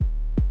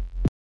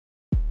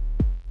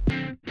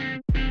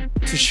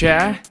To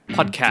share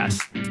podcast.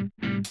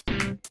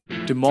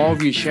 The more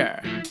we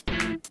share,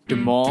 the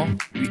more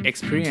we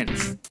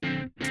experience.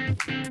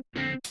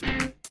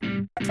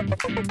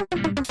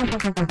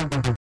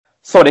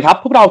 สวัสดีครับ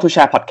พวกเรา To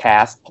share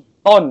podcast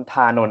ต้นธ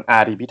านนท์อา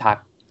รีพิทัก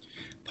ษ์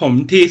ผม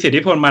ทีสิทธิ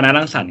พลมานะ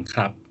รังสรรค์ค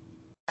รับ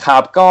ครั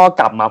บก็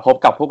กลับมาพบ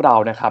กับพวกเรา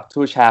นะครับ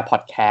To share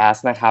podcast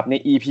นะครับใน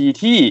EP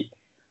ที่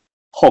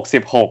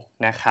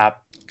66นะครับ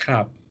ค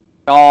รับ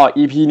ก็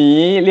EP นี้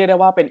เรียกได้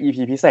ว่าเป็น EP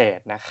พิเศษ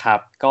นะครับ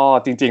ก็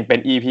จริงๆเป็น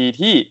EP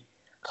ที่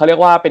เขาเรียก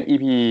ว่าเป็น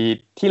EP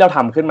ที่เราท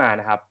ำขึ้นมา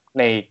นะครับ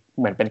ใน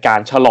เหมือนเป็นการ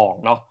ฉลอง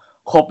เนาะ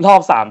ครบรอ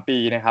บ3ปี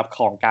นะครับข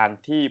องการ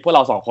ที่พวกเร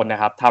า2คนน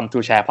ะครับทำ To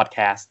share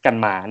podcast กัน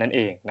มานั่นเอ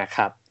งนะค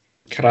รับ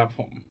ครับผ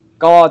ม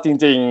ก็จ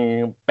ริง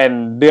ๆเป็น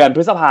เดือนพ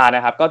ฤษภาน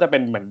ะครับก็จะเป็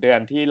นเหมือนเดือน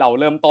ที่เรา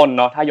เริ่มต้น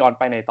เนาะถ้าย้อน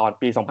ไปในตอน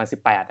ปี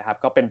2018นะครับ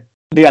ก็เป็น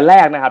เดือนแร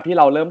กนะครับที่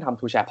เราเริ่มทำ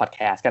To share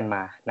podcast กันม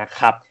านะ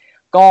ครับ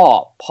ก็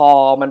พอ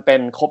มันเป็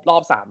นครบรอ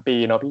บ3ปี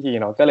เนาะพี่ที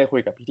เนาะก็เลยคุ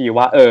ยกับพี่ที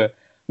ว่า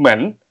เหมือน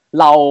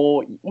เรา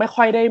ไม่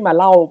ค่อยได้มา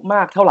เล่าม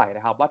ากเท่าไหร่น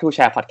ะครับว่า To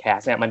share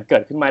podcast เนี่ยมันเกิ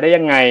ดขึ้นมาได้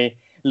ยังไง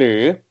หรือ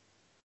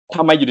ท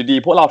ำไมอยู่ดี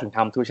ๆพวกเราถึงท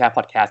ำ To share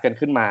podcast กัน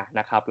ขึ้นมา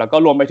นะครับแล้วก็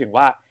รวมไปถึง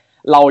ว่า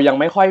เรายัง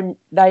ไม่ค่อย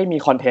ได้มี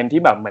คอนเทนต์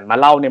ที่แบบเหมือนมา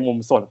เล่าในมุม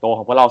ส่วนตัวข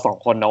องพวกเรา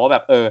2คนเนาะว่าแบ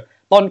บ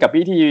ต้นกับ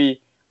พี่ที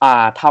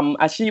ท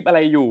ำอาชีพอะไร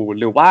อยู่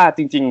หรือว่าจ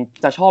ริง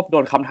ๆจะชอบโด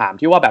นคำถาม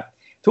ที่ว่าแบบ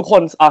ทุกค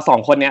น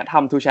2คนเนี้ยท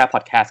ำ To share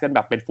podcast กันแบ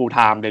บเป็น full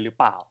time เลยหรือ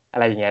เปล่าอะ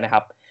ไรอย่างเงี้ยนะค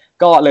รับ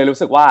ก็เลยรู้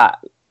สึกว่า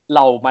เร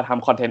ามาท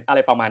ำคอนเทนต์อะไร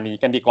ประมาณนี้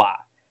กันดีกว่า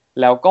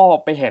แล้วก็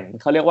ไปเห็น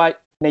เขาเรียกว่า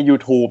ใน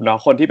YouTube เนาะ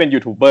คนที่เป็นยู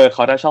ทูบเบอร์เข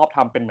าจะชอบท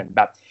ำเป็นเหมือนแ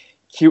บบ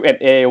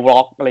Q&A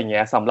vlog อะไรเ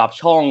งี้ยสำหรับ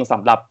ช่องส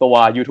ำหรับตัว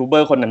ยูทูบเบอ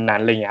ร์คนนั้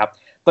นๆอะไรเงี้ยครับ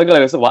ต้นก็เล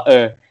ยรู้สึกว่า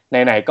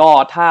ไหนๆก็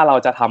ถ้าเรา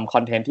จะทำค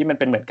อนเทนต์ที่มัน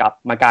เป็นเหมือนกับ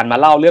การมา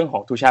เล่าเรื่องขอ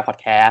ง To share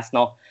podcast เ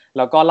นาะแ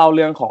ล้วก็เล่าเ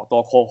รื่องของตั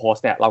ว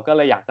co-host เนี่ยเราก็เ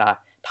ลยอยากจะ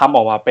ทำอ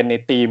อกมาเป็นใน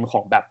ธีมข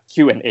องแบบ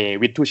Q&A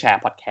with To share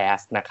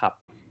podcast นะครับ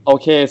โอ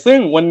เคซึ่ง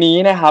วันนี้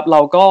นะครับเร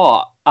าก็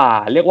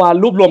เรียกว่า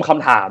รวบรวมค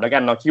ำถามแล้วกั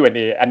นเนาะ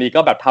Q&A อันนี้ก็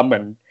แบบทำเหมื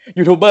อน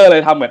ยูทูบเบอร์เล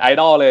ยทำเหมือนไอ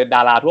ดอลเลยด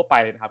าราทั่วไป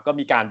นะครับก็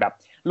มีการแบบ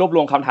รวบร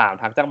วมคำถาม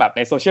ทั้งจากแบบใ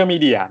นโซเชียลมี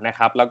เดียนะค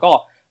รับแล้วก็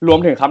รวม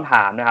ถึงคำถ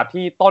ามนะครับ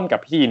ที่ต้นกั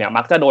บพี่เนี่ย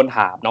มักจะโดนถ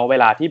ามเนาะเว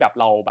ลาที่แบบ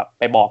เราแบบ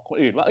ไปบอกคน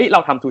อื่นว่าเรา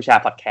ทำ To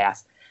share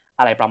podcast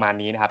อะไรประมาณ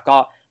นี้นะครับก็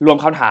รวม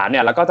คำถามเ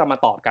นี่ยแล้วก็จะมา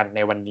ตอบกันใน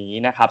วันนี้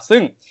นะครับซึ่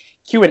ง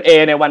Q&A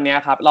ในวันนี้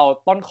ครับเรา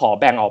ต้นขอ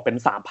แบ่งออกเป็น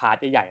3พาร์ท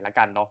ใหญ่ๆละ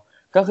กันเนาะ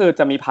ก็คือ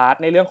จะมีพาร์ท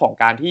ในเรื่องของ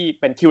การที่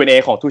เป็น Q&A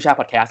ของ To share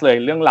podcast เลย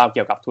เรื่องราวเ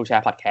กี่ยวกับ To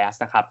share podcast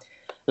นะครับ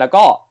แล้ว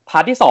ก็พา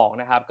ร์ทที่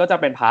2นะครับก็จะ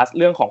เป็นพาร์ท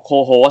เรื่องของ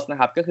co-host นะ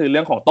ครับก็คือเ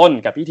รื่องของต้น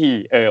กับพี่ที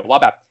ว่า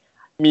แบบ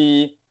มี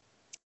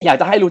อยาก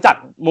จะให้รู้จัก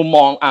มุมม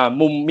อง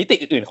มุมมิติ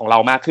อื่นๆของเรา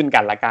มากขึ้นกั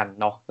นละกัน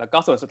เนาะแล้วก็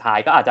ส่วนสุดท้าย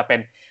ก็อาจจะเป็น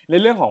ใน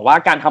เรื่องของว่า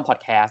การทำพอด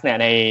แคสต์เนี่ย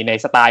ใน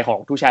สไตล์ของ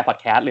To share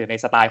podcast หรือใน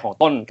สไตล์ของ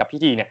ต้นกับพี่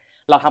ทีเนี่ย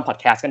เราทำพอด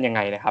แคสต์กันยังไง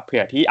นะครับเผื่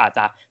อที่อาจจ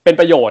ะเป็น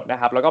ประโยชน์นะ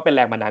ครับแล้วก็เป็นแ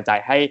รงบันดาลใจ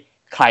ให้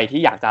ใคร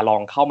ที่อยากจะลอ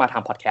งเข้ามาท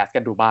ำพอดแคสต์กั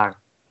นดูบ้าง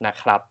นะ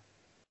ครับ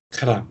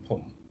ครับผ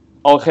ม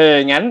โอเค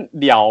งั้น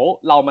เดี๋ยว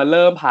เรามาเ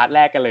ริ่มพาร์ทแร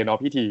กกันเลยเนาะ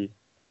พี่ที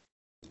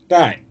ไ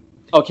ด้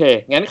โอเค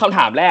งั้นคำถ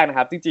ามแรกนะค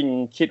รับจริง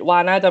ๆคิดว่า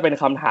น่าจะเป็น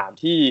คำถาม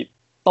ที่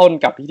ต้น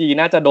กับพี่ที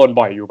น่าจะโดน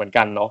บ่อยอยู่เหมือน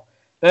กันเนาะ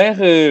นั่นก็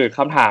คือค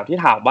ำถามที่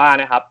ถามว่า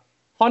นะครับ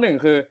ข้อ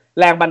1คือ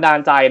แรงบันดาล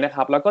ใจนะค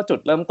รับแล้วก็จุด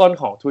เริ่มต้น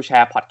ของ To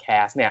share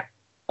podcast เนี่ย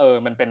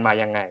มันเป็นมา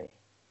ยังไง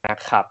นะ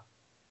ครับ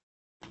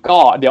ก็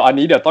เดี๋ยวอัน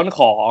นี้เดี๋ยวต้น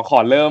ขอ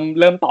เ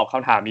ริ่มตอบค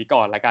ำถามนี้ก่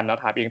อนละกันเนาะ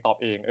ถามเองตอบ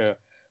เอง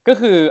ก็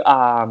คือ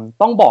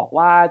ต้องบอก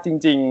ว่าจ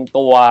ริงๆ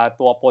ตัว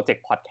โปรเจก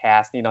ต์พอดแค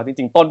สต์นี่เนาะจ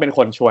ริงๆต้นเป็นค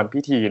นชวน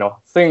พี่ทีเนาะ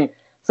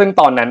ซึ่ง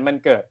ตอนนั้นมัน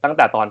เกิดตั้งแ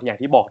ต่ตอนที่อย่าง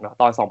ที่บอกเนาะ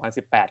ตอน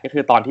2018ก็คื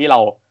อตอนที่เรา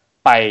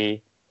ไป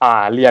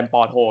เรียนป.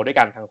โทด้วย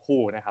กันทั้ง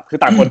คู่นะครับคือ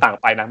ต่างคนต่าง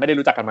ไปนะไม่ได้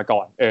รู้จักกันมาก่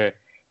อน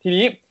ที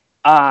นี้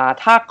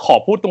ถ้าขอ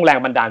พูดตรงแรง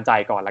บันดาลใจ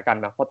ก่อนละกัน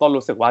นะเพราะต้น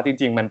รู้สึกว่าจ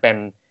ริงๆมั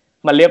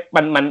นเรียก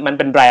มัน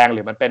เป็นแรงห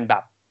รือมันเป็นแบ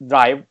บ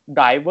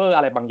driver อ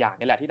ะไรบางอย่าง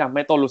นี่แหละที่ทำใ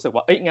ห้ต้นรู้สึกว่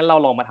างั้นเรา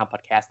ลองมาทำพอ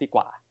ดแคสต์ดีก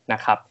ว่านะ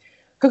ครับ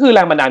ก็คือแร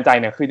งบันดาลใจ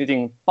เนี่ยคือจริ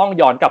งๆต้อง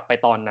ย้อนกลับไป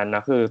ตอนนั้นน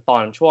ะคือตอ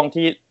นช่วง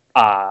ที่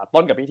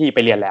ต้นกับพี่ทีไป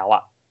เรียนแล้วอ่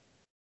ะ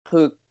คื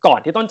อก่อน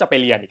ที่ต้นจะไป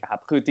เรียนอีกครั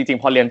บคือจริง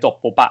ๆพอเรียนจบ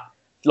ปุ๊บอะ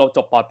เราจ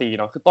บป.ตรี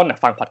เนาะคือต้นน่ะ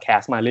ฟังพอดแคส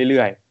ต์มาเ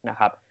รื่อยๆนะ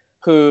ครับ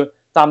คือ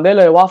จำได้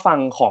เลยว่าฟัง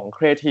ของ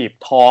Creative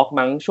Talk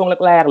มั้งช่วง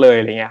แรกๆเลย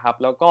อะไรเงี้ยครับ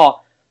แล้วก็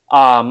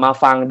มา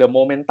ฟัง The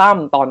Momentum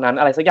ตอนนั้น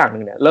อะไรสักอย่างนึ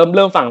งเนี่ยเ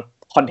ริ่มฟัง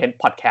คอนเทนต์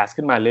พอดแคสต์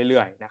ขึ้นมาเ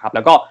รื่อยๆนะครับแ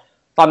ล้วก็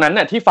ตอนนั้น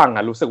น่ะที่ฟังอ่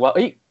ะรู้สึกว่า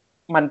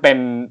มันเ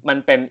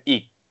ป็นอี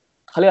ก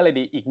เค้าเรียกอะไร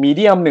ดีอีกมีเ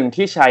ดียมนึง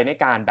ที่ใช้ใน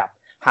การแบบ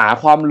หา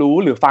ความรู้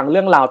หรือฟังเ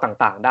รื่องราว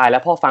ต่างๆได้แล้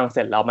วพอฟังเส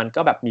ร็จแล้วมัน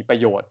ก็แบบมีประ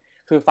โยชน์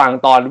คือฟัง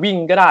ตอนวิ่ง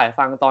ก็ได้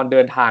ฟังตอนเดิ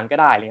นทางก็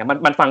ได้อะไรเงี้ย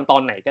มันฟังตอ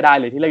นไหนก็ได้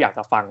เลยที่เราอยากจ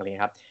ะฟังอะไรเ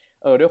งี้ยครับ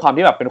ด้วยความ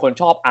ที่แบบเป็นคน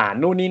ชอบอ่าน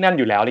นู่นนี่นั่น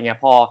อยู่แล้วอะไรเงี้ย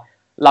พอ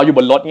เราอยู่บ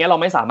นรถเงี้ยเรา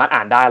ไม่สามารถอ่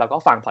านได้เราก็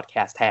ฟังพอดแค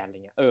สต์แทนอะไร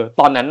เงี้ย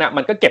ตอนนั้นน่ะ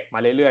มันก็เก็บมา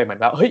เรื่อยๆเหมือน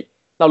ว่าเฮ้ย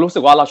เรารู้สึ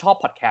กว่าเราชอบ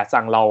พอดแคสต์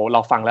จังเร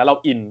าฟังแล้วเรา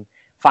อิน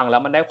ฟังแล้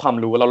วมันได้ความ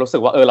รู้เรารู้สึ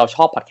กว่าเราช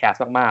อบพอดแคส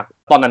ต์มาก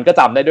ๆตอนนั้นก็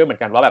จำได้ด้วยเหมือ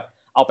นกันว่าแบบ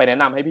เอาไปแนะ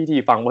นำให้พี่ที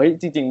ฟังว่าเฮ้ย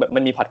จริงๆแบบมั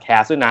นมีพอดแค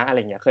สต์ด้วยนะอะไร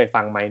เงี้ยเคย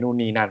ฟังไหมนู่น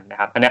นี่นั่นนะ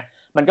ครับอันเนี้ย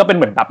มันก็เป็นเ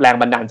หมือนแบบแรง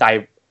บันดาลใจ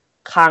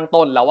ข้าง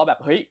ต้นแล้วว่าแบบ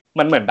เฮ้ย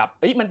มันเหมือนแบบ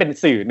มันเป็น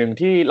สื่อนึง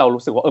ที่เรา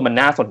รู้สึกว่ามัน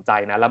น่าสนใจ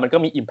นะแล้วมันก็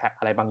มี impact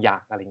อะไรบางอย่า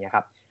งอะไรเงี้ยค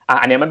รับ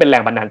อันนี้มันเป็นแร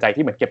งบันดาลใจ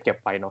ที่เหมือนเก็บ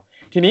ไว้เนาะ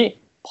ทีนี้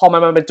พอมั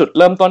นเป็นจุด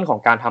เริ่มต้นของ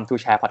การทำ To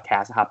Share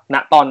Podcast ครับณ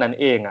ตอนนั้น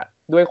เองอ่ะ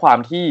ด้วยความ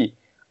ที่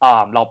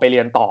เราไปเรี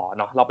ยนต่อ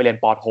เนาะเราไปเรียน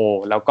ป.โท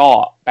แล้วก็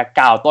แบ็ค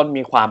กราวด์ต้น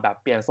มีความแบบ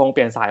เปลี่ยนทรงเป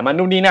ลี่ยนสายมา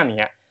นู่นนี่นั่นอย่าง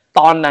เงี้ย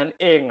ตอนนั้น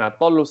เองอ่ะ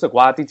ต้นรู้สึก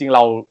ว่าจริงๆเ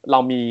รา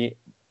มี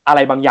อะไร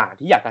บางอย่าง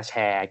ที่อยากจะแช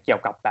ร์เกี่ย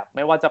วกับแบบไ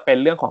ม่ว่าจะเป็น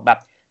เรื่องของแบบ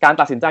การ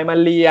ตัดสินใจมา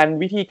เรียน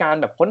วิธีการ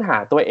แบบค้นหา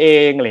ตัวเอ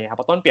งอะไรเงี้ยครับ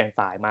พอต้นเปลี่ยน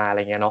สายมาอะไร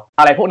เงี้ยเนาะ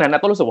อะไรพวกนั้นนะ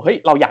ต้นรู้สึกว่าเฮ้ย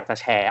เราอยากจะ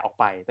แชร์ออก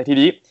ไปแต่ที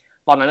นี้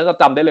ตอนนั้นเรา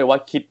จำได้เลยว่า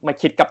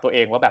คิดกับตัวเอ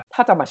งว่าแบบถ้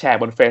าจะมาแชร์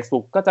บน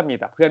Facebook ก็จะมี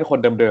แต่เพื่อนคน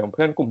เดิมๆเ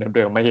พื่อนกลุ่มเ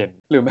ดิมๆมาเห็น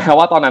หรือแม้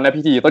ว่าตอนนั้นนะ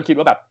พี่ทีต้นคิด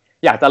ว่าแบบ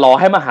อยากจะรอ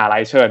ให้มหาลั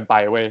ยเชิญไป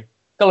เว้ย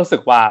ก็รู้สึ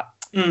กว่า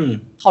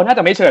เขาน่าจ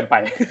ะไม่เชิญไป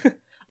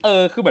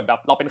คือเหมือนแบบ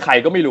เราเป็นใคร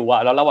ก็ไม่รู้อ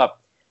ะแล้ว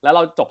เร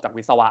าจบจาก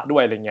วิศวะด้ว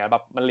ยอะไรเงี้ยแบ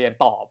บมันเรียน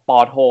ต่อป.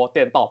โทเ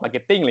รียนต่อมาร์เ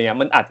ก็ตติ้งอะไรเงี้ย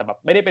มันอาจจะแบบ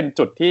ไม่ได้เป็น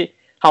จุดที่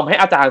ทำให้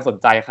อาจารย์สน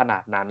ใจขนา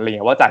ดนั้นอะไรเ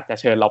งี้ยว่าจะ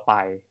เชิญเราไป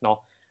เนาะ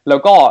แล้ว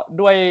ก็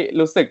ด้วย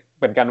รู้สึก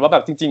เหมือนกันว่าแบ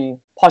บจริง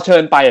ๆพอเชิ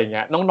ญไปอย่างเ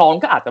งี้ยน้อง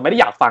ๆก็อาจจะไม่ได้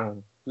อยากฟัง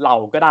เรา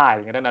ก็ได้อะไ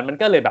รเงี้ยดังนั้นมัน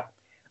ก็เลยแบบ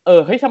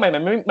เฮ้ยทำไมมั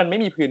นไม่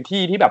มีพื้น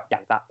ที่ที่แบบ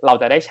เรา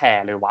จะได้แช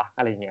ร์เลยวะอ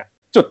ะไรเงี้ย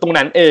จุดตรง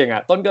นั้นเองอ่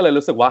ะต้นก็เลย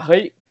รู้สึกว่าเฮ้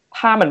ย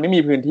ถ้ามันไม่มี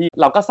พื้นที่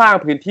เราก็สร้าง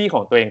พื้นที่ข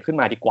องตัวเองขึ้น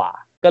มาดีกว่า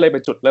ก็เลยเป็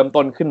นจุดเริ่ม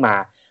ต้นขึ้นมา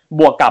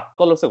บวกกับ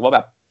ต้นรู้สึกว่าแบ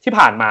บที่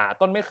ผ่านมา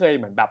ต้นไม่เคย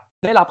เหมือนแบบ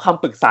ได้รับค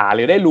ำปรึกษาห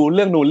รือได้รู้เ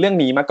รื่องนู้นเรื่อง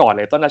นี้มาก่อนเ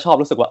ลยต้นชอบ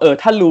รู้สึกว่า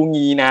ถ้ารู้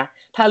งี้นะ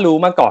ถ้ารู้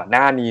มาก่อนห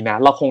น้านี้นะ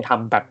เราคงท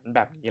ำแบ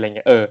บนี้อะไรเ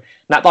งี้ย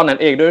ณตอนนั้น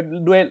เอง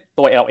ด้วย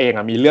ตัวเอง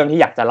มีเรื่องที่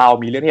อยากจะเล่า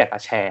มีเรื่องที่อยากจ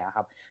ะแชร์ค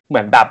รับเหมื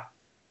อนแบบ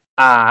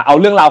เอา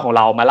เรื่องราวของเ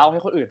รามาเล่าให้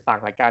คนอื่นฟัง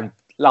ละกัน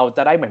เราจ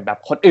ะได้เหมือนแบบ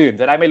คนอื่น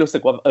จะได้ไม่รู้สึ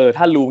กว่า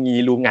ถ้ารู้งี้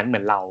รู้งั้นเหมื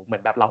อนเราเหมือ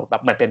นแบบเราแบ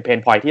บเหมือนเป็นเพน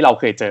พอยท์ที่เรา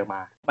เคยเจอมา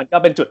มันก็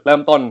เป็นจุดเริ่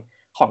มต้น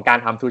ของการ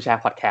ทำ To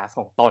Share Podcast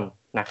ของต้น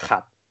นะครั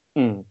บ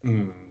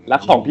แล้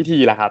วของพี่ที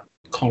ล่ะครับ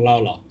ของเรา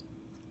เหรอ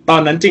ตอ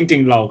นนั้นจริ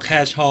งๆเราแค่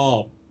ชอบ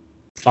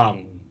ฟัง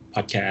พ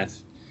อดแคสต์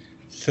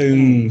ซึ่ง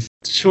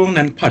ช่วง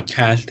นั้นพอดแค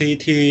สต์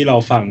ที่เรา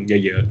ฟังเ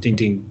ยอะๆจ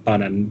ริงๆตอน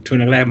นั้นช่วง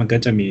แรกๆมันก็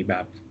จะมีแบ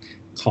บ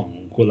ของ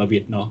คุณลวิ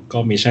ทย์เนาะก็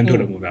Mission to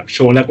the Moon แบบ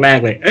ช่วงแรก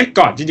ๆเลย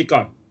ก่อนจริงๆ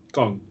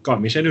ก่อน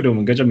Mission to the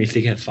Moon ก็จะมี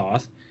Secret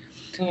Sauce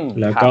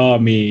แล้วก็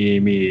มี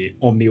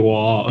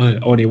Omnivore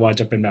Omnivore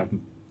จะเป็นแบบ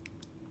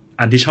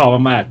อันที่ชอบ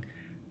มาก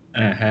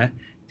ๆฮะ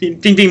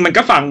จริงๆมัน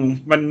ก็ฟัง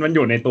มันอ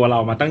ยู่ในตัวเรา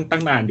มาตั้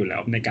งนานอยู่แล้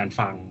วในการ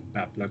ฟังแบ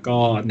บแล้วก็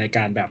ในก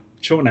ารแบบ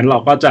ช่วงนั้นเรา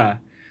ก็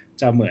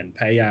จะเหมือน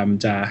พยายาม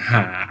จะห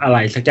าอะไร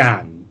สักอย่า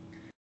ง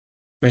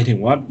ไปถึง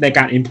ว่าในก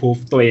าร improve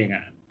ตัวเอง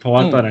อ่ะเพราะว่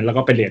าตอนนั้นเรา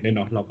ก็ไปเรียนด้วยเ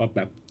นาะเราก็แ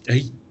บบ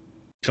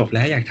จบแ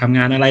ล้วอยากทำง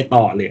านอะไร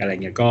ต่อหรืออะไร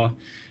เงี้ยก็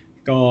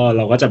เ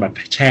ราก็จะแบบ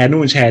แชร์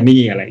นู่นแชร์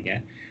นี่อะไรเงี้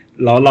ย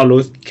แล้วเรา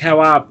รู้แค่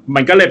ว่ามั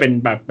นก็เลยเป็น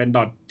แบบเป็นด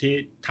อทที่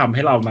ทำใ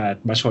ห้เรา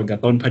มาชนกับ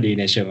ต้นพอดี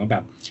ในเชิงว่าแบ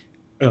บ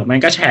มัน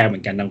ก็แชร์เหมื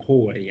อนกันทั้ง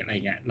คู่อะไรเ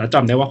งี้ยแล้วจ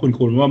ำได้ว่า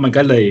คุณว่ามัน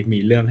ก็เลยมี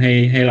เรื่อง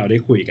ให้เราได้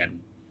คุยกัน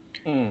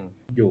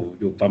อ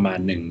ยู่ประมาณ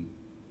หนึ่ง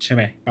ใช่ไห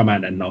มประมาณ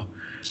นั้นเนาะ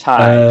ใช่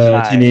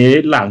ทีนี้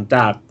หลังจ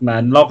ากนั้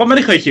นเราก็ไม่ไ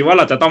ด้เคยคิดว่าเ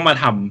ราจะต้องมา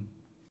ท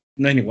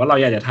ำในถึงว่าเรา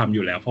อยากจะทำอ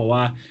ยู่แล้วเพราะว่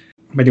า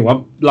หมายถึงว่า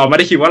เราไม่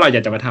ได้คิดว่าเราอย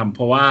ากจะมาทำเพ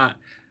ราะว่า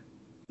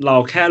เรา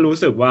แค่รู้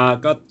สึกว่า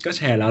ก็แ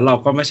ชร์แล้วเรา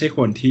ก็ไม่ใช่ค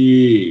นที่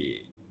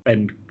เป็น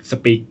ส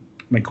ปีก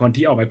เหมือนคน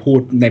ที่ออกไปพูด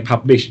ใน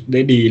publish ไ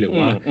ด้ดีหรือ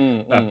ว่า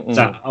แบบจ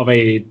ะเอาไป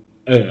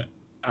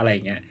อะไร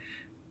เงี้ย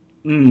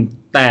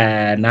แต่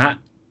นะ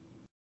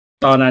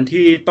ตอนนั้น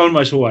ที่ต้นม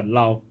าชวนเ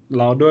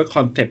ราด้วยค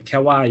อนเซ็ปต์แค่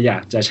ว่าอยา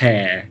กจะแช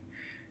ร์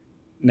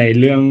ใน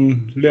เ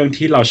รื่อง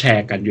ที่เราแช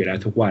ร์กันอยู่แล้ว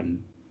ทุกวัน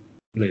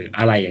หรือ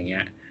อะไรอย่างเงี้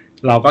ย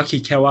เราก็คิ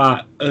ดแค่ว่า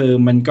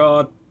มันก็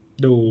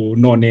ดู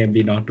โนเนม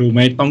ดีเนาะดูไ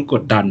ม่ต้องก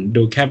ดดัน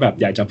ดูแค่แบบ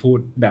อยากจะพูด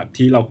แบบ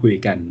ที่เราคุย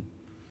กัน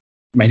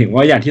หมายถึง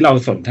ว่าอย่างที่เรา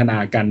สนทนา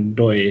กัน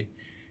โดย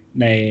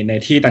ใน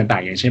ที่ต่า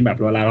งๆอย่างเช่นแบบ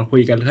เวลาเราคุ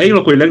ยกันเฮ้ยเร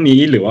าคุยเรื่องนี้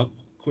หรือว่า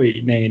คุย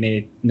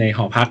ในห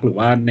อพักหรือ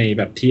ว่าในแ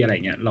บบที่อะไร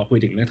เงี้ยเราคุย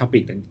ถึงเรื่องท็อปิ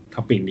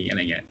กนี้อะไร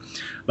เงี้ย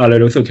เราเลย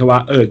รู้สึกแค่ว่า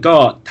ก็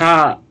ถ้า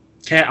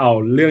แค่เอา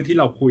เรื่องที่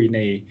เราคุย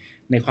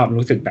ในความ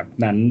รู้สึกแบบ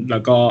นั้นแล้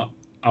วก็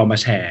เอามา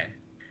แชร์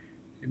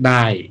ไ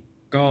ด้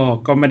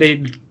ก็ไม่ได้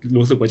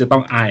รู้สึกว่าจะต้อ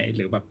งอายห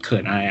รือแบบเขิ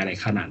นอายอะไร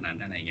ขนาดนั้น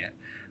อะไรเงี้ย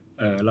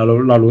เร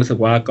ารู้สึก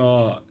ว่าก็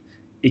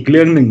อีกเ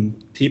รื่องหนึ่ง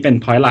ที่เป็น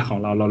point หลักขอ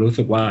งเรารู้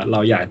สึกว่าเรา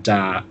อยากจะ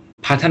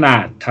พัฒนา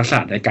ทักษะ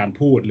ในการ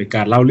พูดหรือก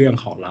ารเล่าเรื่อง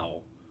ของเรา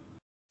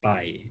ไป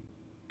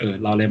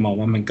เราเลยมอง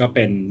ว่ามันก็เ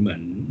ป็นเหมือ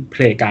นเพ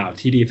ลย์กราวด์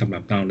ที่ดีสำหรั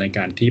บเราในก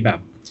ารที่แบบ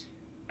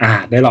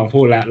ได้ลอง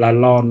พูดแล้วไ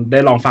ด้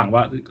ลองฟัง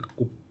ว่า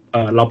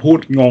เราพูด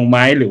งงไหม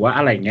หรือว่า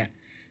อะไรเงี้ย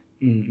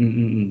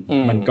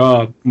มัน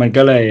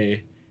ก็เลย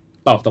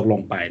ตอบตกล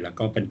งไปแล้ว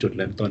ก็เป็นจุดเ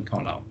ริ่มต้นขอ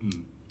งเรา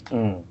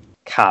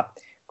ครับ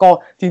ก็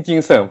จริง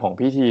ๆเสริมของ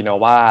พี่ทีเนาะ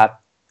ว่า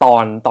ต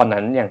อน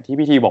นั้นอย่างที่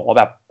พี่ทีบอกว่า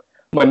แบบ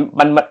เหมือน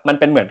มัน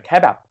เป็นเหมือนแค่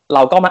แบบเร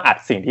าก็มาอัด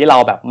สิ่งที่เรา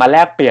แบบมาแล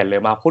กเปลี่ยนหรื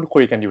อมาพูดคุ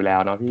ยกันอยู่แล้ว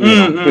เนาะพี่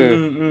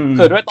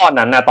คือด้วยตอน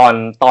นั้นนะต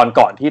อน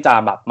ก่อนที่จะ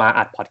แบบมา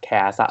อัดพอดแค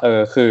สต์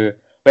คือ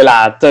เวลา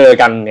เจอ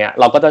กันเนี่ย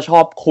เราก็จะชอ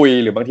บคุย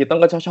หรือบางทีต้อง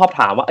ก็ชอบ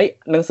ถามว่า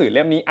หนังสือเ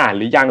ล่มนี้อ่านห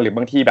รือยังหรือบ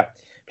างทีแบบ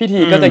พี่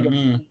ทีก็จะยก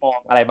มอง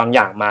อะไรบางอ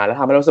ย่างมาแล้ว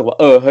ทำให้รู้สึกว่า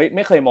เฮ้ยไ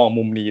ม่เคยมอง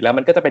มุมนี้แล้ว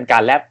มันก็จะเป็นกา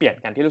รแลกเปลี่ยน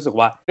กันที่รู้สึก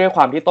ว่าด้วยค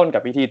วามที่ต้นกั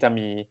บพี่ทีจะ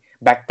มี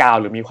แบ็คกราว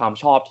ด์หรือมีความ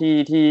ชอบ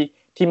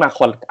ที่มาค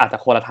นอาจจะ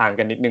คนละทาง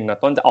กันนิดนึงนะ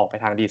ต้นจะออกไป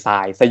ทางดีไซ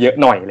น์ซะเยอะ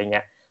หน่อยอะไรเ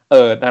งี้ย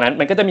ดังนั้น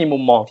มันก็จะมีมุ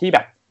มมองที่แบ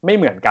บไม่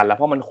เหมือนกันแล้ว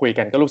พอมันคุย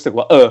กันก็รู้สึก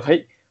ว่าเฮ้ย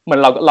เหมือน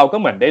เราก็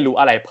เหมือนได้รู้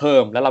อะไรเพิ่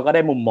มแล้วเราก็ไ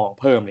ด้มุมมอง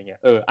เพิ่มอะไรเงี้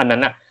ยอันนั้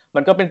นน่ะมั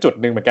นก็เป็นจุด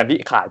นึงเหมือนกันที่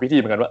ขายพิธี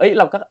เหมือนกันว่า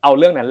เราก็เอา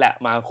เรื่องนั้นแหละ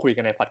มาคุย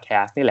กันในพอดแค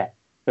สต์นี่แหละ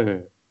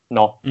เ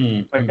นาะ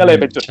มันก็เลย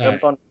เป็นจุดเริ่ม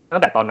ต้นตั้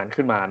งแต่ตอนนั้น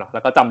ขึ้นมาเนาะแล้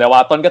วก็จำได้ว่า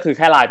ต้นก็คือแ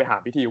ค่ไลน์ไปหา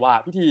พิธีว่า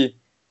พิธี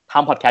ท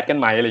ำพอดแคสต์กัน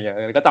ไหมอะไรเงี้ย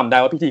ก็จำได้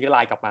ว่าพิธีก็ไล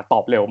น์กลับมาตอ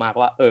บเร็วมาก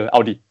ว่าเอา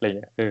ดิอะไรเ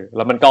งี้ยแ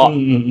ล้วมันก็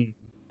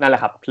นั่นแหล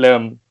ะครับเริ่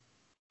ม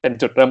เป็น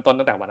จุดเริ่มต้น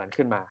ตั้งแต่วันนั้น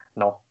ขึ้นมา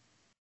เนาะ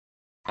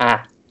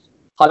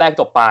ข้อแรก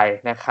จบไป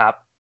นะครับ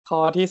ข้อ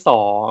ที่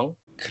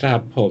2ครั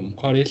บผม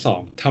ข้อที่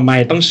2ทำไม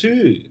ต้องชื่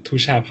อ To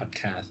Share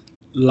Podcast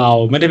เรา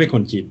ไม่ได้เป็นค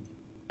นคิด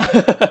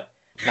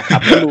นะครั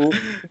บก็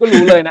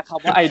รู้เลยนะครับ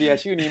ว่าไอเดีย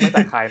ชื่อนี้มาจ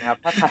ากใครนะครับ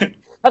ถ้า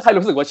ใคร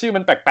รู้สึกว่าชื่อมั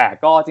นแปลก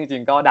ๆก็จริ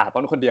งๆก็ด่า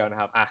ต้นคนเดียวนะ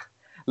ครับ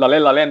เราเ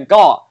ล่น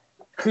ก็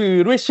คือ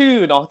ด้วยชื่อ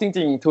เนาะจ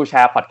ริงๆ To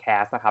Share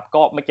Podcast นะครับ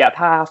ก็เมื่อกี้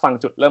ถ้าฟัง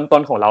จุดเริ่มต้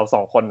นของเรา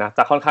2คนนะจ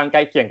ะค่อนข้างใก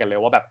ล้เคียงกันเลย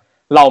ว่าแบบ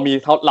เรา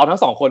ทั้ง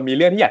2คนมีเ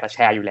รื่องที่อยากจะแช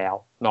ร์อยู่แล้ว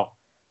เนาะ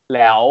แ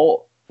ล้ว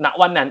ณ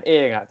วันนั้นเอ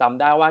งอ่ะจำ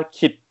ได้ว่า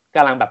คิดก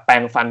ำลังแบบแปร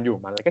งฟันอยู่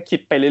มันแล้วก็คิด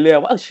ไปเรื่อย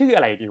ๆว่าชื่ออ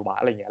ะไรดีวะ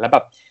อะไรเงี้ยแล้วแบ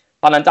บ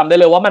ตอนนั้นจำได้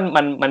เลยว่า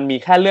มันมี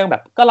แค่เรื่องแบ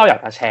บก็เราอยา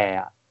กจะแชร์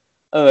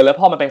แล้ว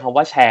พอมันเป็นคำ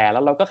ว่าแชร์แล้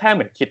วเราก็แค่เห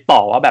มือนคิดต่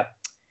อว่าแบบ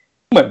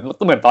เหมื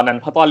อนตอนนั้น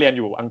พอตอนเรียนอ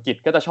ยู่อังกฤษ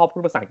ก็จะชอบพู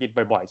ดภาษาอังกฤษ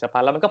บ่อยๆใช่ป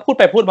ะแล้วมันก็พูด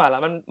ไปพูดมาแล้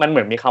วมันเห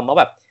มือนมีคำว่า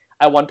แบบ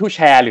I want to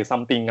share หรือ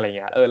something อะไรเ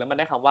งี้ยแล้วมัน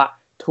ได้คำว่า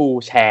to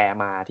share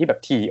มาที่แบบ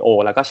to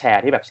แล้วก็แช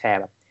ร์ที่แบบแชร์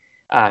แบบ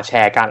แช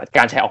ร์ก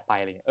ารแชร์ออกไป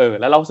อะไรเงี้ย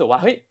แล้วเรารู้สึกว่า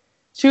เฮ้ย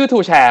ชื่อ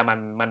to share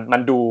มั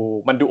น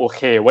ดูโอเ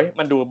คเว้ย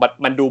มัน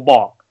ดูบ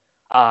อก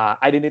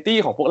identity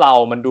ของพวกเรา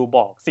มันดูบ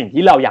อกสิ่ง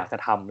ที่เราอยากจะ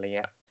ทำอะไรเ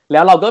งี้ยแล้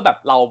วเราก็แบบ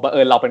เร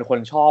าเป็นคน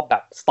ชอบแบ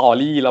บสตอ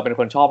รี่เราเป็น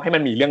คนชอบให้มั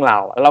นมีเรื่องรา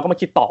วแล้วเราก็มา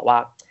คิดต่อว่า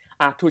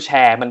to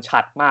share มันชั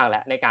ดมากแล้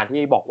วในการที่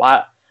บอกว่า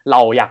เรา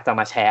อยากจะ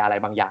มาแชร์อะไร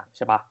บางอย่างใ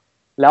ช่ปะ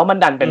แล้วมัน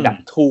ดันเป็นแบบ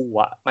to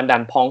มันดั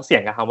นพ้องเสีย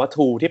งกับคำว่า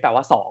to ที่แปล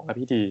ว่า2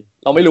พี่ที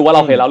เราไม่รู้ว่าเร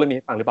าเคยเล่าเรื่องนี้ใ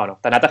ห้ฟังหรือเปล่าเนาะ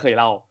แต่น่าจะเคย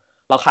เล่า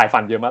เราขายฝั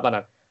นเยอะมากตอน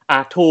นั้น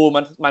to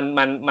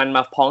มันม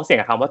าพ้องเสียง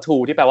กับคำว่า to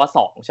ที่แปลว่า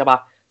2ใช่ปะ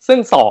ซึ่ง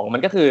2มั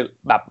นก็คือ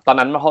แบบตอน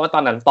นั้นเพราะว่าต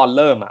อนนั้นตอนเ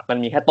ริ่มมัน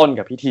มีแค่ต้น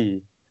กับพิธี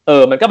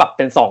มันก็แบบเ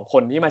ป็น2ค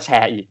นที่มาแช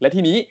ร์อีกและ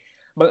ทีนี้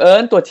บังเอิ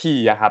ญตัว T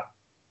อ่ะครับ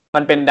มั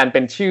นเป็นดันเ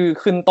ป็นชื่อ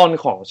ขึ้นต้น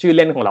ของชื่อเ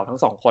ล่นของเราทั้ง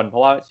2คนเพรา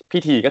ะว่าพิ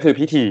ธีก็คือ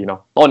พิธีเนาะ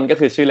ต้นก็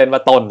คือชื่อเล่นว่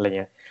าต้นอะไรเ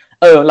งี้ย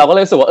เราก็เล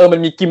ยรู้สึกว่ามั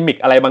นมีกิมมิค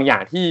อะไรบางอย่า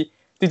งที่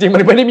จริงๆมั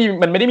นไม่ไ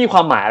ด้มีคว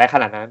ามหมายอะไรข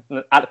นาด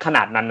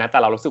นั้นนะแต่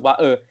เรารู้สึกว่า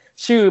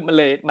ชื่อมัน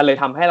เลย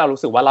ทำให้เรา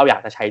รู้สึกว่าเราอยา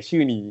กจะใช้ชื่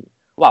อนี้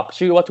ว่า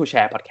ชื่อว่า To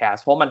Share Podcast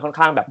เพราะมันค่อน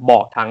ข้างแบบบ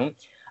อกทั้ง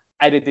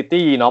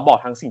identity เนาะบอก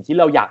ทั้งสิ่งที่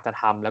เราอยากจะ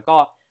ทำแล้วก็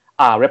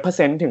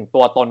represent ถึง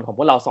ตัวตนของพ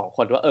วกเรา2ค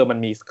นว่ามัน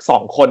มี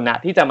2คนนะ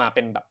ที่จะมาเ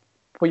ป็นแบบ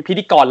พิ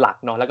ธีกรหลัก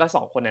เนาะแล้วก็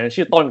2คนนั้น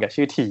ชื่อต้นกับ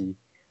ชื่อที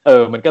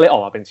มันก็เลยออ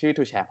กมาเป็นชื่อ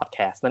To Share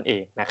Podcast นั่นเอ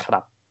งนะครั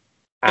บ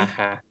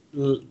ฮะ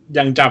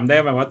ยังจำได้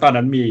ไหมว่าตอน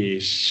นั้นมี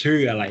ชื่อ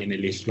อะไรใน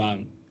ลิสต์บ้าง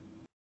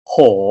โห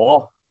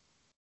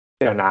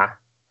เดี๋ยวนะ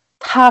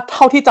ถ้าเ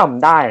ท่าที่จ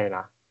ำได้น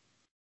ะ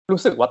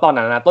รู้สึกว่าตอน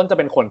นั้นนะต้นจะเ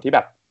ป็นคนที่แบ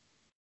บ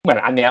เหมือน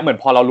อันเนี้ยเหมือน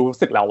พอเรารู้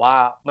สึกแล้วว่า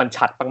มัน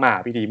ชัดมาก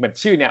ๆพี่ดีเหมือน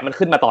ชื่อเนี้ยมัน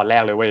ขึ้นมาตอนแร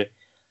กเลยเว้ย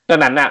ดัง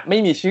นั้นน่ะไม่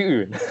มีชื่อ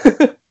อื่น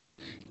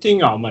จริง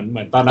เหรอเห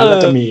มือนตอนนั้นเรา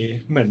จะมี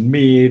เหมือน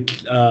มี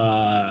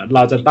เร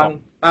าจะ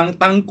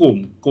ตั้งก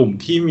ลุ่ม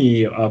ที่มี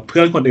เพื่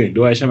อนคนอื่น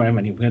ด้วยใช่ไหมเหมื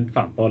อนถึงเพื่อน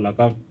ฝั่งต้นแล้ว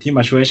ก็ที่ม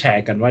าช่วยแช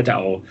ร์กันว่าจะเ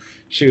อา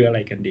ชื่ออะไร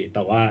กันดีแ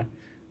ต่ว่า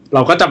เร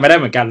าก็จำไม่ได้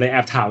เหมือนกันเลยแอ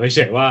บถามเฉ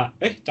ยๆว่า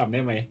จำได้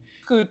ไหม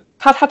คือ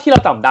ถ้าที่เรา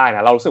จำได้น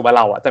ะเรารู้สึกว่าเ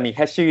ราจะมีแ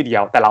ค่ชื่อเดีย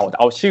วแต่เราจะ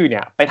เอาชื่อเนี่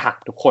ยไปถาม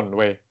ทุกคน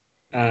เว้ย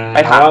ไป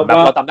ถามแบบ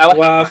เราจำได้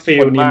ว่าฟี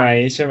ลนี้ไหม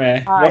ใช่ไหม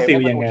ว่าฟีล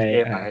ยังไง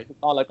ถูก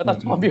ต้องแล้วก็จะ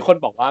ชอบมีคน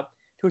บอกว่า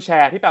To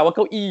share ที่แปลว่าเ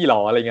ก้าอี้หร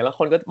ออะไรเงี้ยแล้ว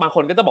บางค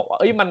นก็จะบอกว่า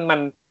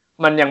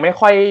มันยังไม่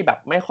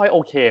ค่อยโอ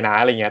เคนะ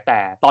อะไรเงี้ยแต่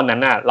ตอนนั้น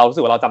น่ะเรารู้สึ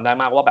กว่าเราจำได้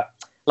มากว่าแบบ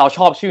เราช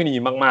อบชื่อนี้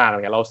มากๆอะไร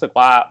เงี้ยเรารู้สึก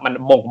ว่ามัน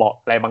บ่งบอก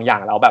อะไรบางอย่า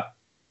งแล้วแบบ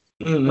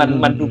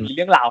มันดูมีเ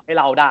รื่องราวให้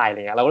เราได้อะไร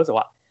เงี้ยเราก็รู้สึก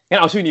ว่างั้น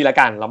เอาชื่อนี้ละ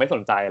กันเราไม่ส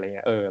นใจอะไรเ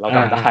งี้ยเราจ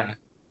ำได้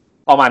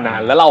ประมาณนั้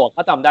นแล้วเรา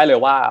ก็จำได้เลย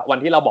ว่าวัน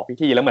ที่เราบอกพิ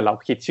ธีแล้วเหมือนเรา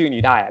คิดชื่อ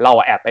นี้ได้เรา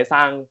แอบไปส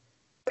ร้าง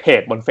เพ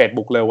จบน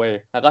Facebook เลยเว้ย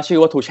แล้วก็ชื่อ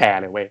ว่า To Share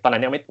เลยเว้ยตอนนั้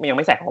นยังไ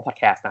ม่ใส่คำว่า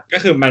podcast นะก็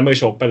คือมันมือ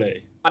ชกไปเล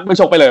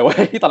ยเว้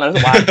ยที่ตอนนั้นรู้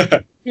สึกว่า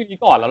ชื่อนี้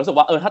ก่อนเรารู้สึก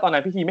ว่าถ้าตอนนั้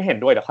นพี่ทีไม่เห็น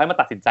ด้วยเดี๋ยวค่อยมา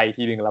ตัดสินใจ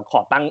ทีนึงเราข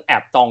อตั้งแอ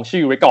บจอง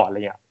ชื่อไว้ก่อนอะไร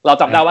เงี้ยเรา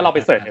จำได้ว่าเราไป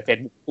เสิร์ชใน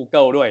Facebook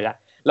Google ด้วยนะ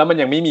แล้วมัน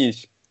ยังไม่มี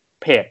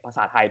เพจภาษ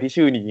าไทยที่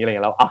ชื่อนี้อะไรเ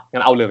งี้ยเรางั้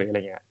นเอาเลยอะไร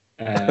เงี้ย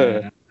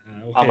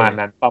ประมาณ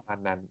นั้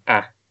น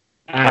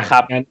นะครั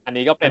บอัน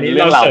นี้ก็เป็นเ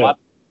รื่องราวว่า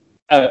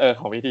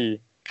ของพี่ที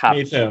ครับ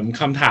มีเสริม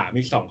คำถาม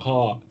อีก2ข้อ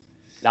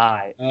ได้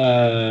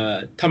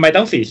ทำไม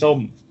ต้องสีส้ม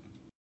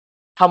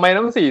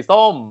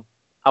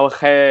โอเ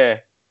ค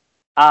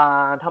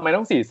ทำไม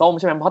ต้องสีส้ม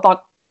ใช่ไหมเพราะ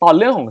ตอน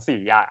เรื่องของสี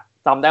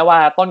จำได้ว่า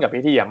ต้นกับ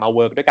พี่ทีมาเ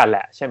วิร์กด้วยกันแหล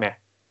ะใช่ไหม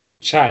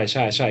ใช่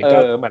ก็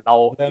เหมือน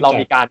เรา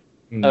มีการ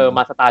ม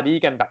าสตาร์ดี้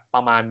กันแบบป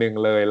ระมาณนึง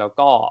เลยแล้ว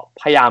ก็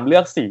พยายามเลื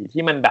อกสี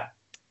ที่มันแบบ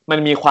มัน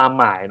มีความ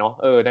หมายเนาะ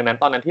ดังนั้น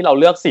ตอนนั้นที่เรา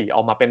เลือกสีอ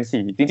อกมาเป็น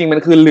สีจริงๆมัน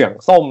คือเหลือง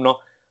ส้มเนาะ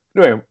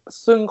ด้วย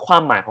ซึ่งควา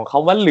มหมายของเขา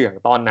ว่าเหลือง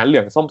ตอนนั้นเหลื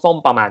องส้ม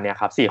ๆประมาณเนี้ย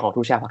ครับสีของ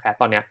To Share Podcast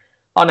ตอนเนี้ย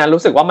ตอนนั้น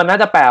รู้สึกว่ามันน่า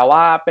จะแปลว่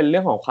าเป็นเรื่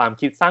องของความ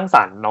คิดสร้างส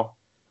รรค์เนาะ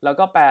แล้ว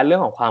ก็แปลเรื่อ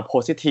งของความ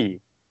positive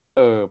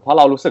เพราะเ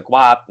รารู้สึก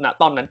ว่าณ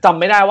ตอนนั้นจำ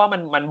ไม่ได้ว่า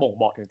มันบ่ง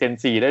บอกถึง Gen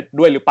Z ได้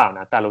ด้วยหรือเปล่าน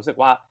ะแต่รู้สึก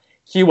ว่า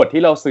คีย์เวิร์ด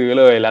ที่เราซื้อ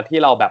เลยแล้วที่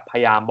เราแบบพ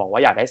ยายามบอกว่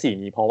าอยากได้สี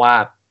นี้เพราะว่า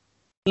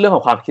เรื่องข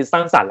องความคิดสร้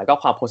างสรรค์แล้วก็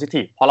ความ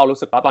positive เพราะเรารู้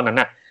สึกว่าตอนนั้น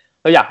น่ะ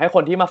เราอยากให้ค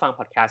นที่มาฟังพ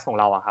อดแคสต์ของ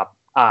เราอะครับ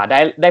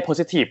ได้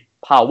positive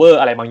power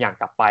อะไรบางอย่าง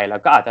กลับไปแล้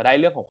วก็อาจจะได้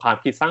เรื่องของความ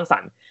คิดสร้างสร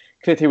รค์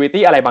creativity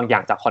อะไรบางอย่า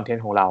งจากคอนเทน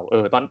ต์ของเรา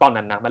ตอน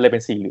นั้นนะมันเลยเป็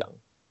นสีเหลือง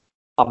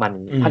ประมาณ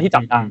นี้ถ้าที่จ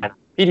ำได้นะ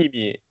พี่ที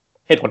มี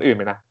เหตุผลอื่นไ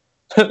หมนะ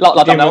เร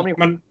าจำได้ว่า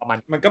มันประมาณ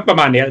มันก็ประ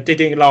มาณนี้จ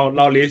ริงๆเ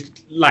ราลิสต์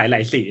หล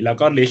ายสีแล้ว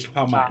ก็ลิสต์คว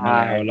ามหมายมา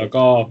แล้ว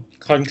ก็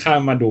ค่อนข้าง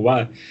มาดูว่า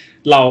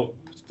เร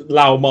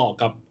าเหมาะ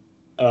กับ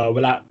เว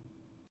ลา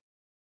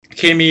เ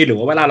คมีหรือ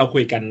ว่าเวลาเราคุ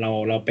ยกัน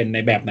เราเป็นใน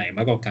แบบไหนม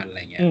ากกว่ากันอะไร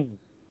เงี้ย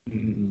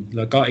แ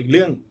ล้วก็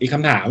อีกค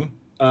ำถาม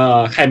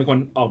ใครเป็นคน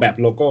ออกแบบ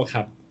โลโก้ค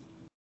รับ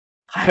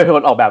ใครเป็นค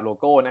นออกแบบโล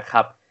โก้นะค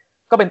รับ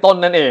ก็เป็นต้น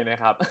นั่นเองนะ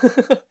ครับ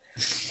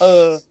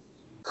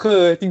คื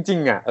อจริง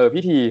ๆอ่ะ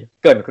พี่ที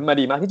เกริ่นขึ้นมา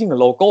ดีมากที่จริง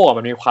โลโก้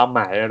มันมีความหม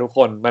ายนะทุกค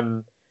นมัน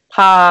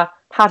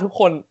ถ้าทุก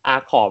คน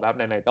ขอแบบไ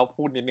หนๆก็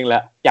พูดนิดนึงแล้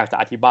วอยากจะ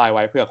อธิบายไ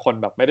ว้เผื่อคน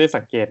แบบไม่ได้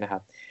สังเกตนะครั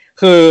บ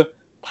คือ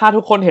ถ้า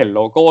ทุกคนเห็นโ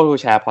ลโก้ To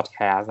Share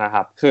Podcast นะค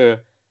รับคือ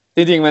จ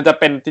ริงๆมัน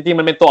เ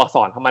ป็นตัวอักษ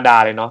รธรรมดา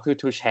เลยเนาะคือ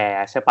To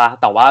Share ใช่ปะ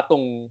แต่ว่าตร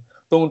ง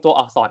ตัว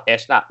อักษร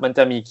H อ่ะมันจ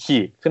ะมีขี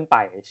ดขึ้นไป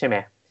ใช่ไหม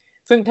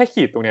ซึ่งถ้า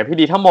ขีดตรงเนี้ยพี่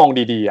ดีถ้ามอง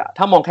ดีๆอ่ะ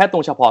ถ้ามองแค่ตร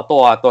งเฉพาะ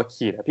ตัว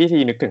ขีดพี่ที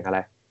นึกถึงอะไร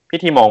พี่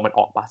ทีมองมันอ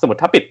อกปะสมมติ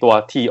ถ้าปิดตัว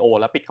TO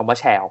แล้วปิดคำว่า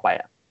แชร์ออกไป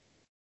อ่ะ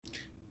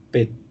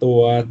ปิดตั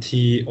ว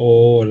TO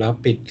แล้ว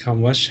ปิดค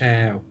ำว่าแช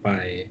ร์ออกไป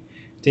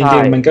จริ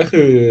งๆมันก็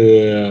คือ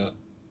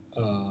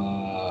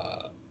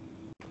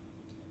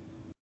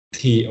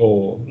TO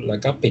แล้ว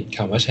ก็ปิดค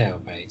ำว่าแชร์อ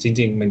อกไปจ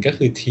ริงๆมันก็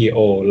คือ TO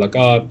แล้ว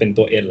ก็เป็น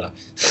ตัว N เหรอ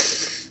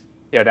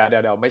เดี๋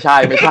ยวไม่ใช่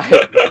ไม่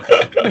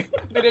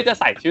ได้จะ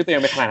ใส่ชื่อตัวเอ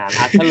งไปขนาดนั้น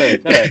เฉลย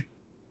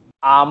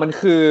มัน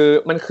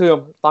คือ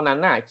ตอนนั้น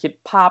น่ะคิด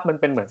ภาพมัน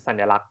เป็นเหมือน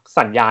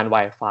สัญญาณ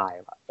Wi-Fi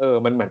อ่ะ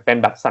มันเหมือนเป็น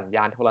แบบสัญญ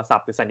าณโทรศัพ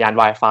ท์หรือสัญญาณ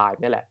Wi-Fi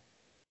นี่แหละ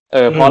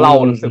เพราะเรา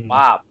รู้สึก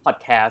ว่าพอด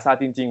แคสต์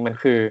จริงๆมัน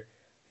คือ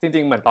จ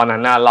ริงๆเหมือนตอนนั้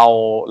นน่ะเร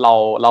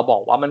าบอ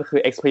กว่ามันคือ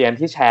experience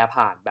ที่แชร์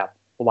ผ่านแบบ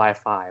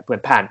Wi-Fi เหมื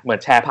อ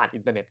นแชร์ผ่านอิ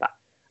นเทอร์เน็ตอ่ะ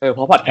เพ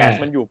ราะพอดแคส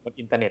ต์มันอยู่บน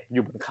อินเทอร์เน็ตอ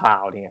ยู่บนคลา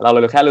วด์เนี่ยเราเล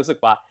ยแค่รู้สึก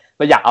ว่าเ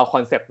ราอยากเอาค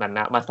อนเซปต์นั้น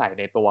นะมาใส่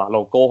ในตัวโล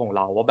โก้ของเ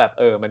ราว่าแบบ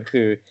มัน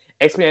คือ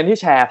experience ที่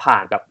แชร์ผ่า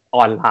นแบบอ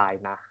อนไล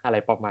น์นะอะไร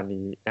ประมาณ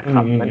นี้นะค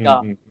รับนั่นก็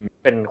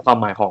เป็นความ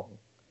หมายของ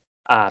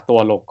ตัว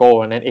โลโก้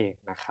นั่นเอง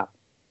นะครับ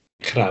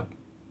ครับ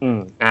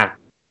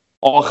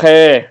โอเค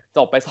จ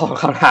บไป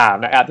2คำถาม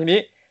นะครับทีนี้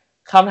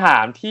คำถา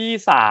มที่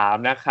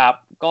3นะครับ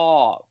ก็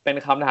เป็น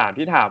คำถาม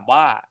ที่ถามว่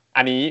า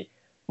อันนี้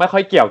ไม่ค่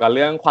อยเกี่ยวกับเ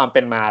รื่องความเ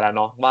ป็นมาแล้วเ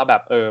นาะว่าแบ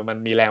บมัน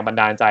มีแรงบัน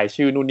ดาลใจ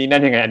ชื่อนู่นนี่นั่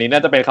นยังไงอันนี้น่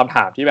าจะเป็นคำถ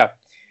ามที่แบบ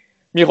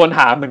มีคนถ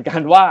ามเหมือนกั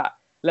นว่า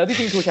แล้วที่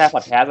จริง To Share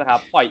Podcast นะครั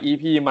บปล่อย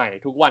EP ใหม่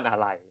ทุกวันอะ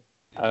ไร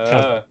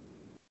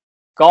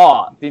ก็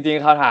จริง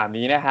ๆคำถาม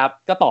นี้นะครับ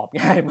ก็ตอบ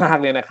ง่ายมาก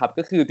เลยนะครับ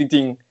ก็คือจ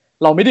ริง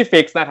ๆเราไม่ได้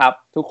ฟิกซ์นะครับ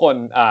ทุกคน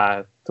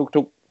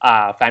ทุก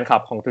แฟนคลั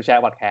บของ To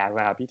Share Podcast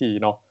นะครับพี่ที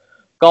เนาะ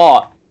ก็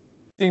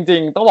จริ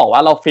งๆต้องบอกว่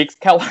าเราฟิกซ์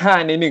แค่ว่า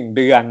ใน1เ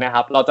ดือนนะค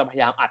รับเราจะพย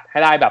ายามอัดให้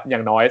ได้แบบอย่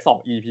างน้อย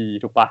2 EP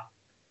ถูกปะ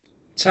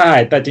ใช่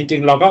แต่จริ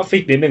งๆเราก็ฟิ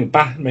กนิดนึง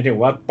ป่ะหมายถึง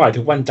ว่าปล่อย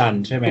ทุกวันจันท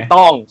ร์ใช่ไหมถูก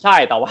ต้องใช่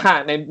แต่ว่า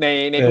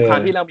ในทุกครั้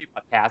งที่เรามีพ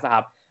อดแคสต์ค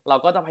รับเรา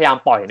ก็จะพยายาม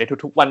ปล่อยใน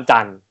ทุกๆวันจั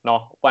นทร์เนา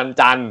ะวัน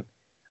จันทร์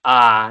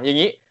อย่าง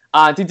นี้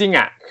จริง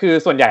ๆคือ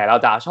ส่วนใหญ่เรา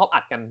จะชอบ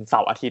อัดกันเส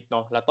าร์อาทิตย์เน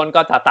าะแล้วต้น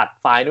ก็จะตัด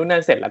ไฟล์นู่นนั่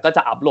นเสร็จแล้วก็จ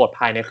ะอัปโหลด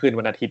ภายในคืน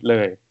วันอาทิตย์เล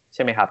ยใ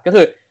ช่ไหมครับก็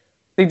คือ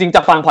จริงๆจ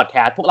ะฟังพอดแค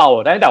สต์พวกเรา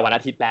ได้ตั้งแต่วันอ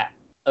าทิตย์แล้ว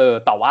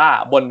แต่ว่า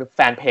บนแฟ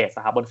นเพจน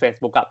ะครับบน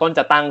Facebook ต้นจ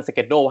ะตั้งสเก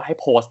จดูลให้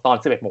โพสต์ตอน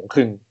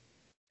 11:30 น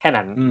แค่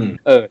นั้น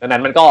ดัง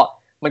นั้นมัน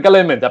ก็เล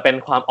ยเหมือนจะเป็น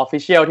ความ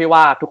official ที่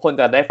ว่าทุกคน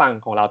จะได้ฟัง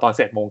ของเราตอน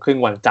 11:30 น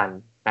วันจันทร์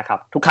นะครับ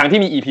ทุกครั้งที่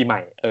มี EP ให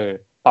ม่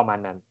ประมาณ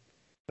นั้น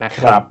นะค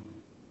รับ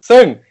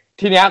ซึ่ง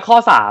ทีเนี้ยข้อ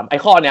3ไอ้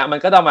ข้อเนี้ยมัน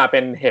ก็จะมาเป็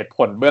นเหตุผ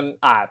ล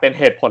เป็น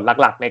เหตุผล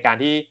หลักๆในการ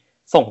ที่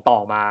ส่งต่อ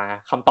มา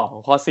คำตอบขอ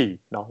งข้อ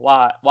4เนาะว่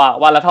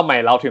าแล้วทำไม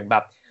เราถึงแบ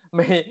บ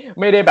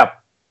ไม่ได้แบบ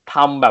ท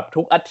ำแบบ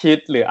ทุกอาทิต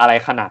ย์หรืออะไร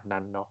ขนาด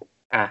นั้นเนาะ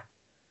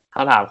ค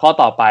ำถามข้อ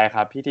ต่อไปค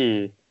รับพี่ที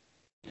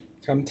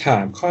คำถา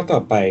มข้อต่อ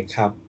ไปค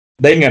รับ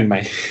ได้เงินไหม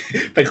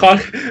เป็น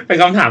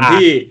คำถาม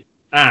ที่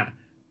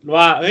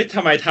ว่าท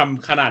ำไมท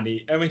ำขนาดนี้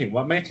ไม่ถึง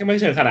ว่าไม่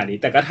เชิงขนาดนี้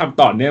แต่ก็ท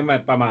ำต่อเนื่องมา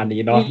ประมาณ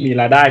นี้เนาะมี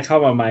รายได้เข้า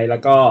มาไหมแล้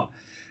วก็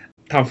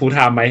ทำ full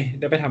time ไหม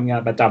ได้ไปทำงา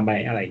นประจำไหม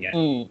อะไรเงี้ย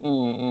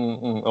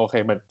โอเค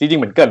เหมือนจริงๆ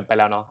เหมือนเกินไป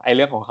แล้วเนาะไอ้เ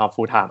รื่องของคำ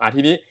full time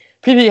ทีนี้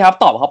พี่ทีครับ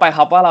ตอบเข้าไปค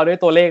รับว่าเราได้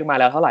ตัวเลขมา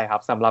แล้วเท่าไหร่ครั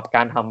บสำหรับก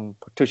ารท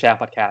ำ To Share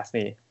Podcast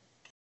นี้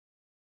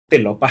ติ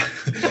ดลบป่ะ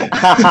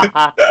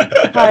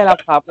ใช่แล้ว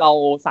ครับเรา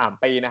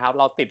3 ปีนะครับ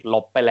เราติดล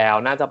บไปแล้ว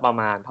น่าจะประ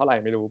มาณเท่าไหร่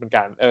ไม่รู้เหมือน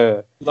กัน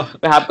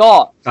นะครับก็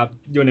ครับ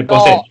อยู่ในโปร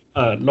เซส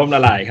ล่มละ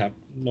ลายครับ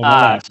ล่มละ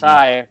ลายใช่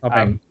ค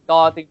รับก็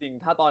จริง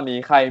ๆถ้าตอนนี้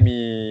ใครมี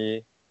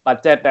บัด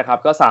เจ็ตนะครับ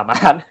ก็สาม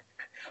ารถ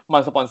มา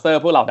สปอนเซอ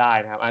ร์พวกเราได้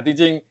นะครับจ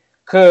ริง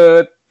ๆคือ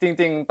จ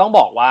ริงๆต้องบ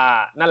อกว่า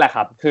นั่นแหละค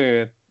รับคือ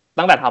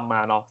ตั้งแต่ทำมา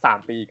เนาะ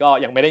3 ปีก็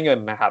ยังไม่ได้เงิน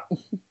นะครับ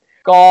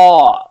ก็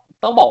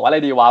ต้องบอกว่าอะไร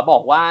ดีวะบอ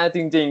กว่าจ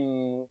ริง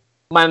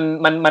ๆ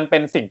มันเป็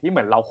นสิ่งที่เห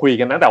มือนเราคุย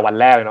กันตั้งแต่วัน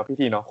แรกเลยเนาะพี่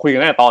ทีเนาะคุยกัน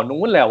ตั้งแต่ตอน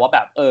นู้นเลยว่าแบ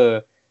บ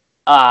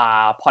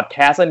พอดแค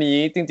สต์อันนี้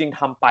จริงๆ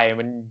ทำไป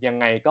มันยัง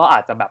ไงก็อา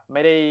จจะแบบไ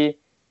ม่ไ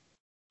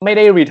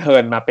ด้รีเทิ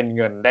ร์นมาเป็นเ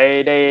งิน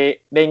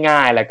ได้ง่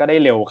ายแล้วก็ได้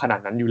เร็วขนาด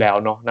นั้นอยู่แล้ว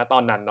เนาะณตอ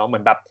นนั้นเนาะเหมื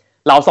อนแบบ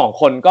เราสอง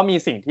คนก็มี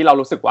สิ่งที่เรา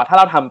รู้สึกว่าถ้าเ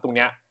ราทำตรงเ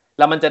นี้ยแ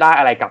ล้วมันจะได้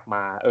อะไรกลับม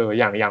า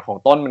อย่างของ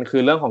ต้นมันคื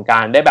อเรื่องของกา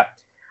รได้แบบ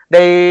ไ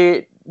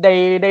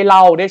ด้เล่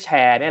าได้แช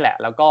ร์นี่แหละ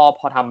แล้วก็พ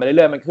อทำไปเรื่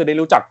อยๆมันคือได้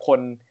รู้จักค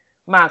น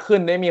มากขึ้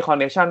นได้มีคอน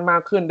เนคชั่นมา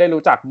กขึ้นได้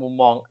รู้จักมุม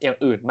มองอย่าง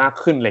อื่นมาก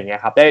ขึ้นอะไรเงี้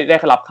ยครับได้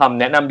รับคำ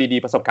แนะนำดี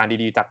ๆประสบการณ์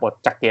ดีๆ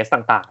จากเกส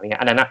ต่างๆอะไรเงี้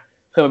ยอันนั้นนะ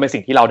คือมันเป็น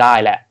สิ่งที่เราได้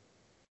แหละ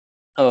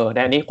ใน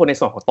อันนี้คนใน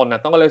ส่วนของตนน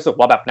ะต้องก็เลยรู้สึก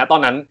ว่าแบบณตอ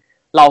นนั้น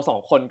เราสอง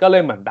คนก็เล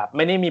ยเหมือนแบบไ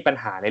ม่ได้มีปัญ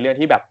หาในเรื่อง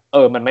ที่แบบ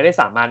มันไม่ได้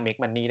สามารถ make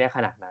money ได้ข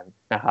นาดนั้น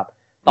นะครับ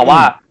แต่ว่า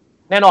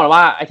แน่นอนว่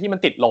าไอ้ที่มัน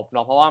ติดลบเน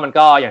าะเพราะว่ามัน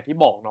ก็อย่างที่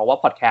บอกเนาะว่า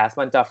พอดแคสต์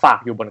มันจะฝาก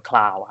อยู่บนคล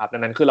าวด์ครับดั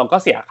งนั้นคือเราก็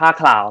เสียค่า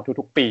คลาวด์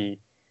ทุกๆปี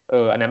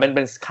อันนั้นมันเ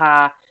ป็นค่า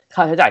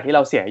ใช้จ่ายที่เร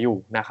าเสียอยู่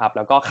นะครับแ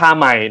ล้วก็ค่า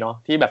ไมค์เนาะ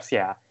ที่แบบเสี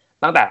ย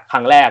ตั้งแต่ค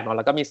รั้งแรกเนาะแ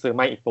ล้วก็มีซื้อไ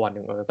มค์อีกตัวนึ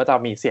งก็จะ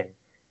มีเสียง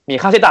มี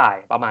ค่าใช้จ่าย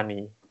ประมาณ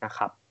นี้นะค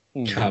รับ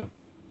ครับ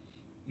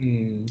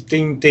จ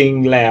ริง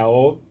ๆแล้ว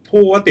พู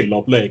ดว่าติดล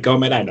บเลยก็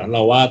ไม่ได้เนาะเร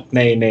าว่าใ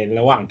น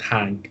ระหว่างท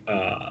าง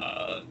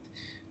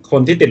ค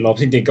นที่ติดลบ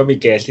จริงๆก็มี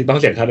เกสที่ต้อง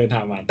เสียค่าเดินท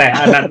างมาแต่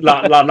อันนั้น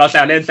เราแซ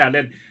วเล่น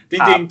จ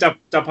ริง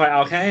ๆจะพอยเอ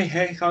าแค่ใ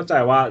ห้เข้าใจ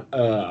ว่า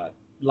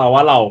เราว่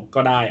าเรา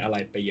ก็ได้อะไร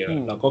ไปเยอะ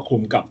แล้วก็คุ้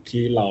มกับ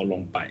ที่เราล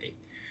งไป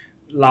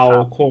เรา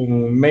คง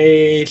ไม่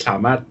สา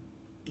มารถ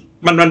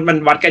มัน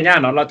วัดกันยาก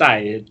เนาะเราจ่าย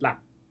หลัก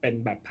เป็น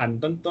แบบพัน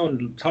ต้น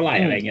ๆเท่าไหร่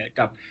อะไรเงี้ย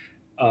กับ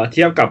เ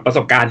ทียบกับประส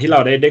บการณ์ที่เรา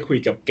ได้คุย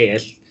กับเก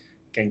ส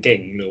เก่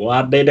งๆหรือว่า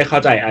ได้เข้า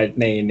ใจ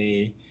ใน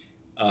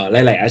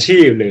หลายๆอาชี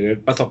พหรือ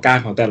ประสบการ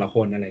ณ์ของแต่ละค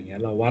นอะไรเงี้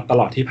ยเราว่าต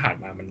ลอดที่ผ่าน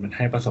มามันใ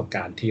ห้ประสบก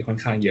ารณ์ที่ค่อน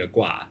ข้างเยอะก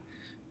ว่า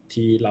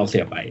ที่เราเสี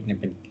ยไป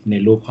ใน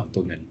รูปของตั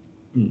วเงิน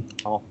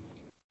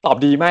ตอบ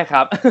ดีมากค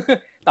รับ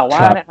แต่ว่า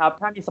นะครับ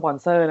ถ้ามีสปอน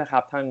เซอร์นะครั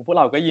บทางพวกเ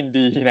ราก็ยิน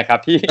ดีนะครับ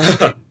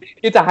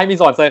ที่จะให้มี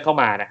สปอนเซอร์เข้า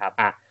มานะครับ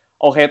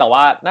โอเคแต่ว่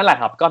านั่นแหละ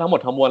ครับก็ทั้งหมด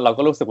ทั้งมวลเรา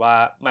ก็รู้สึกว่า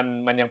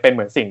มันยังเป็นเห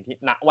มือนสิ่งที่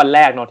ณวันแร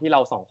กเนาะที่เรา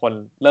สองคน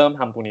เริ่ม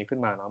ทำตรงนี้ขึ้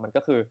นมาเนาะมัน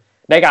ก็คือ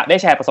ได้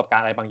แชร์ประสบการ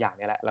ณ์อะไรบางอย่าง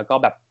นี่แหละแล้วก็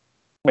แบบ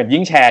เหมือน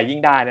ยิ่งแชร์ยิ่ง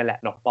ได้นั่นแหละ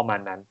เนาะประมาณ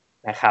นั้น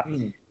นะครับ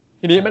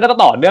ทีนี้มันก็จะ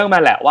ต่อเนื่องมา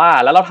แหละว่า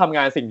แล้วเราทำง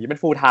านสิ่งนี้เป็น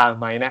full time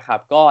ไหมนะครับ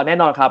ก็แน่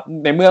นอนครับ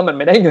ในเมื่อมัน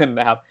ไม่ได้เงิน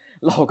นะครับ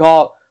เราก็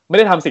ไม่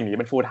ได้ทำสิ่งนี้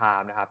เป็น full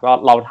time นะครับก็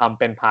เราทำ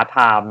เป็น part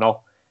time เนาะ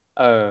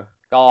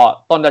ก็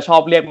ต้นจะชอ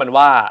บเรียกมัน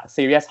ว่า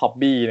serious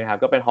hobby นะครับ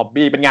ก็เป็น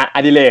hobby เป็นงานอ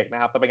ดิเรกน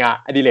ะครับเป็นงาน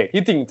อดิเรก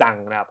ที่จริงจัง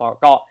นะครับ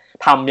ก็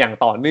ทำอย่าง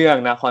ต่อเนื่อง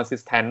นะ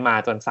consistent มา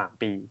จน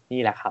3ปี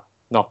นี่แหละครับ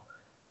เนาะ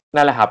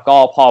นั่นแหละครับก็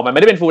พอมันไม่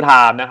ได้เป็น full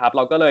time นะครับเ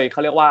ราก็เลยเข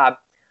าเรียกว่า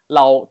เ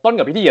ราต้น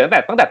กับพี่ทีตั้ง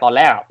แต่ตอนแ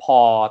รกพอ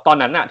ตอน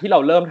นั้นที่เรา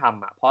เริ่มท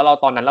ำเพราะเรา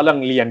ตอนนั้นเรายัง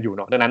เรียนอยู่เ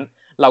นาะดังนั้น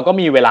เราก็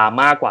มีเวลา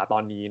มากกว่าตอ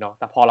นนี้เนาะ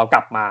แต่พอเราก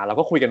ลับมาเรา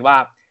ก็คุยกันว่า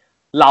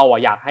เรา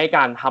อยากให้ก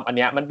ารทำอันเ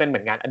นี้ยมันเป็นเหมื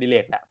อนงานอดิเร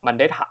กแหละมัน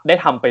ได้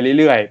ทำไป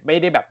เรื่อยๆไม่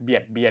ได้แบบเบีย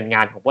ดเบียนง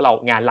านของพวกเรา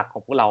งานหลักขอ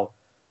งพวกเรา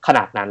ขน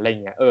าดนั้นอะไร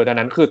เงี้ยดัง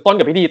นั้นคือต้น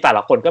กับพี่ทีแต่ล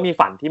ะคนก็มี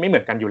ฝันที่ไม่เหมื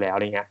อนกันอยู่แล้วอ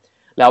ะไรเงี้ย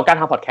แล้วการ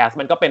ทำพอดแคสต์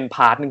มันก็เป็นพ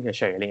าร์ทนึงเฉย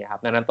ๆอะไรเงี้ยครั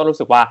บดังนั้นต้นรู้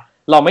สึกว่า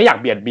เราไม่อยาก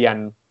เบียดเบียน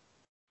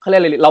เขาเรียก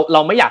อะไรเร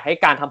าไม่อยากให้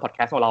การทำพอดแค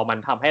สต์ของเรามัน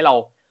ทำให้เรา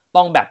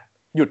ต้องแบบ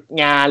หยุด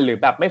งานหรือ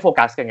แบบไม่โฟ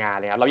กัสกับงาน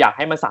เลยเราอยากใ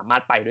ห้มันสามาร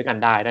ถไปด้วยกัน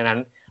ได้ดัง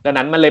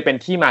นั้นมันเลยเป็น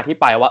ที่มาที่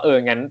ไปว่า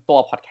งั้นตัว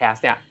พอดแคส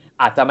ต์เนี่ย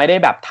อาจจะไม่ได้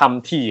แบบท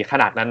ำถี่ข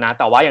นาดนั้นนะ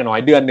แต่ว่าอย่างน้อย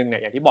เดือนนึงเนี่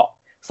ยอย่างที่บอก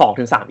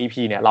 2-3 EP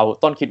เนี่ยเรา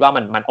ต้นคิดว่า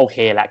มันโอเค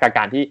แล้วกับก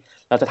ารที่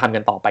เราจะทำกั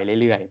นต่อไป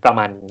เรื่อยๆประม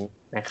าณนี้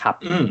นะครับ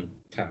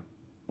ครับ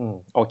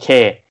โอเค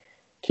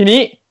ทีนี้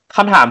ค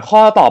ำถามข้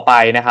อต่อไป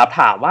นะครับ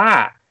ถามว่า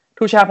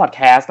To Share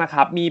Podcast นะค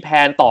รับมีแผ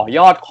นต่อย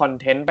อดคอน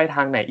เทนต์ไปท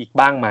างไหนอีก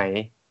บ้างไหม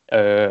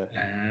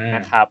น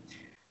ะครับ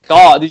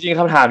ก็จริงๆ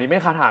คำถามนี้เป็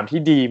นคำถามที่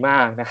ดีมา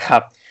กนะครั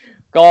บ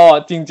ก็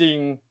จริง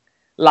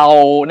ๆเรา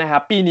นะครั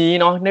บปีนี้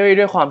เนาะ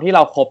ด้วยความที่เร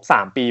าครบ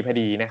3ปีพอ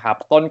ดีนะครับ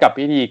ต้นกับ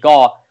พี่ทีก็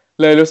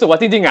เลยรู้สึกว่า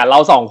จริงๆเรา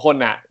2คน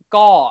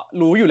ก็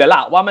รู้อยู่แล้วล่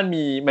ะว่ามัน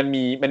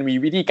มี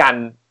วิธีการ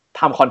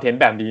ทำคอนเทนต์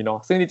แบบนี้เนาะ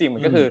ซึ่งจริงๆมั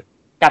นก็คือ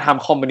การท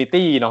ำคอมมูนิ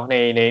ตี้เนาะ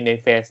ใน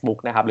Facebook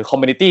นะครับหรือคอม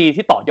มูนิตี้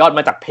ที่ต่อยอดม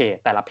าจากเพจ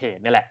แต่ละเพจ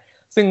นี่แหละ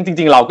ซึ่งจ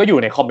ริงๆเราก็อยู่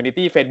ในคอมมูนิ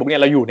ตี้ Facebook เนี่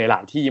ยเราอยู่ในหล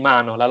ายที่มา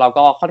กเนาะแล้วเรา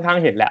ก็ค่อนข้าง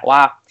เห็นแหละว่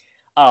า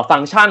ฟั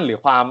งก์ชันหรื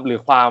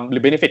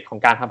อ benefit ของ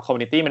การทำ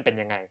community มันเป็น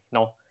ยังไงเน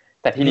าะ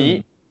แต่ทีนี้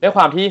ด้วยค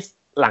วามที่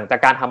หลังจาก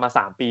การทำมา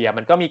3ปี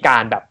มันก็มีกา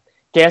รแบบ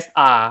guest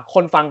ค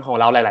นฟังของ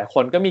เราหลายๆค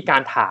นก็มีกา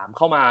รถามเ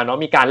ข้ามาเนาะ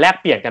มีการแลก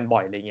เปลี่ยนกันบ่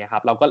อยอะไรเงี้ยครั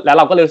บเรา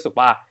ก็เลยรู้สึก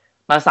ว่า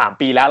มา3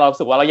ปีแล้วเรารู้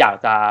สึกว่าเราอยาก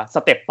จะส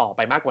เต็ปต่อไป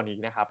มากกว่านี้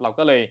นะครับเรา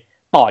ก็เลย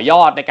ต่อย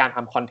อดในการท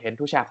ำคอนเทนต์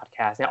To Share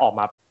Podcast เนี่ยออกม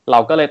าเรา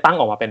ก็เลยตั้ง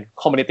ออกมาเป็น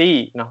community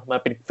เนาะมา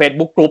เป็น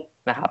Facebook group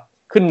นะครับ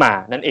ขึ้นมา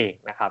นั่นเอง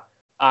นะครับ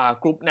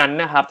กลุ่มนั้น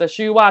นะครับจะ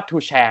ชื่อว่า To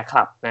Share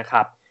Club นะค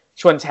รับ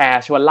ชวนแช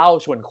ร์ชวนเล่า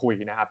ชวนคุย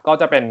นะครับก็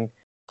จะเป็น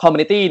คอมมู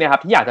นิตี้นะครั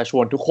บที่อยากจะช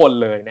วนทุกคน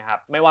เลยนะครับ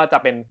ไม่ว่าจะ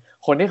เป็น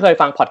คนที่เคย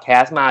ฟังพอดแค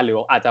สต์มาหรือ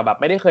อาจจะแบบ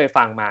ไม่ได้เคย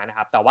ฟังมานะค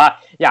รับแต่ว่า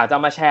อยากจะ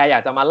มาแชร์อยา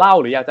กจะมาเล่า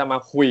หรืออยากจะมา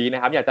คุยน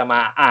ะครับอยากจะมา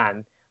อ่าน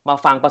มา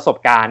ฟังประสบ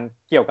การณ์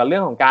เกี่ยวกับเรื่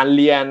องของการเ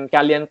รี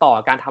ยนต่อ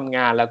การทำง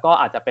านแล้วก็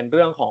อาจจะเป็นเ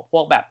รื่องของพ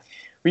วกแบบ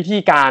วิธี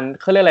การ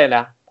เขาเรียกอะไรน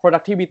ะ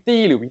productivity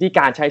หรือวิธีก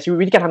ารใช้ชีวิต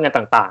วิธีการทำงาน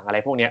ต่างๆอะไร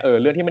พวกนี้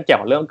เรื่องที่มันเกี่ยว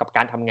กับเรื่องกับก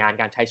ารทำงาน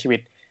การใช้ชีวิต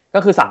ก็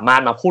คือสามาร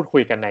ถมาพูดคุ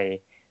ยกันใน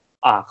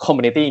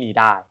community นี้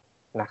ได้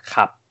นะค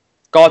รับ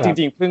ก็จ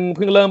ริงๆเ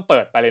พิ่งเริ่มเปิ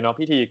ดไปเลยเนาะ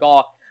พี่ทีก็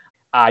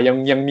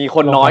ยังมีค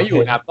นน้อยอยู่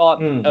นะครับก็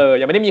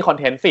ยังไม่ได้มีคอน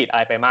เทนต์ฟีดอะไ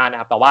รไปมากนะ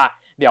ครับแต่ว่า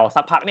เดี๋ยว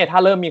สักพักเนี่ยถ้า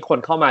เริ่มมีคน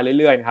เข้ามา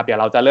เรื่อยๆนะครับเดี๋ยว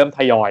เราจะเริ่มท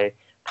ยอย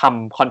ท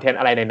ำคอนเทนต์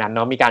อะไรในนั้นเ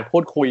นาะมีการพู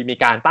ดคุยมี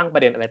การตั้งปร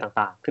ะเด็นอะไร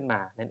ต่างๆขึ้นมา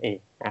นั่นเอง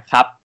นะค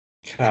รับ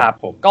ครับ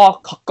ผม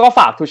ก็ฝ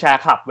าก To Share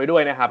Club ไว้ด้ว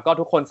ยนะครับก็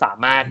ทุกคนสา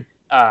มารถ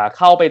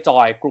เข้าไปจ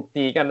อยกลุ่ม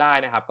นี้กันได้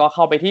นะครับก็เ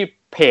ข้าไปที่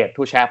เพจ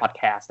To Share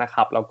Podcast นะค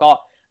รับแล้วก็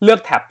เลือก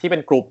แท็บที่เป็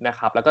นกลุ่มนะค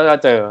รับแล้วก็จะ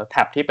เจอแ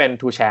ท็บที่เป็น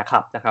To Share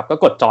Club นะครับก็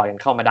กดจอยกัน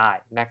เข้ามาได้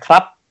นะครั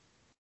บ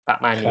ประ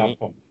มาณนี้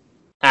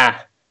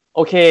โอ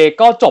เค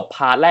ก็จบพ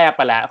าร์ทแรกไ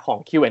ปแล้วของ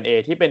Q&A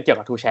ที่เป็นเกี่ยว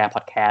กับ To Share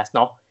Podcast เ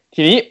นาะ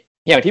ทีนี้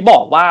อย่างที่บอ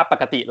กว่าป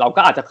กติเรา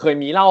ก็อาจจะเคย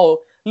มีเล่า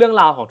เรื่อง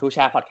ราวของ To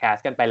Share Podcast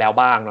กันไปแล้ว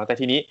บ้างเนาะแต่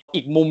ทีนี้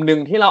อีกมุมนึง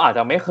ที่เราอาจจ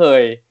ะไม่เค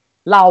ย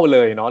เล่าเล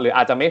ยเนาะหรืออ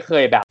าจจะไม่เค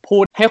ยแบบพู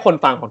ดให้คน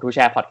ฟังของ To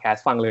Share Podcast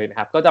ฟังเลยนะค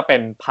รับก็จะเป็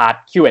นพาร์ท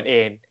Q&A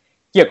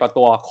เกี่ยวกับ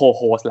ตัว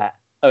Co-host แหละ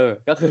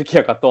ก็คือเกี่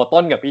ยวกับตัว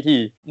ต้นกับพี่ที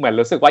เหมือน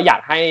รู้สึกว่าอยา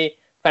กให้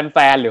แฟ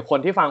นๆหรือคน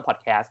ที่ฟัง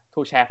Podcast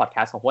To Share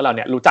Podcast ของพวกเราเ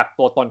นี่ยรู้จัก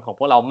ตัวตนของ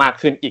พวกเรามาก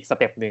ขึ้นอีกส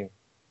เต็ปนึง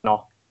เนาะ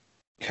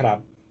ครับ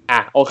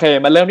โอเค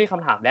มาเริ่มที่ค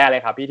ำถามแรกเล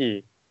ยครับพี่ที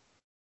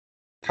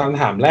คำ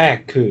ถามแรก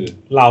คือ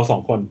เราสอ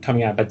งคนท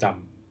ำงานประจ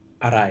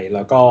ำอะไรแ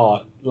ล้วก็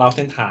เล่าเ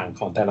ส้นทาง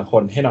ของแต่ละค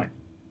นให้หน่อย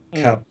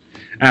ครับ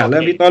เริ่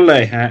มที่ต้นเล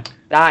ยฮะ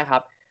ได้ครั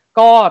บ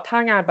ก็ถ้า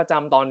งานประจ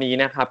ำตอนนี้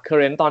นะครับ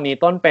current ตอนนี้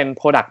ต้นเป็น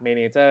product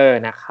manager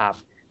นะครับ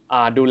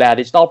ดูแล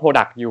digital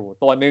product อยู่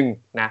ตัวหนึ่ง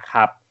นะค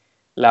รับ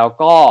แล้ว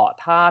ก็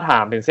ถ้าถา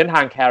มถึงเส้นท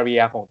าง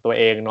career ของตัว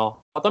เองเนาะ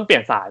ต้นเปลี่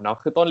ยนสายเนาะ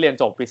คือต้นเรียน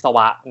จบวิศว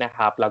ะนะค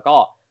รับแล้วก็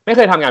ไม่เค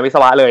ยทำงานวิศ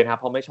วะเลยนะครับ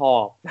เพราะไม่ชอ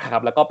บนะครั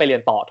บแล้วก็ไปเรีย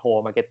นต่อโท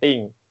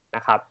marketing น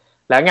ะครับ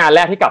แล้วงานแร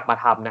กที่กลับมา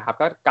ทำนะครับ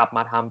ก็กลับม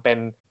าทำเป็น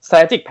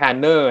strategic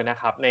planner นะ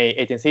ครับในเ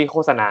อเจนซี่โฆ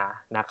ษณา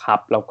นะครับ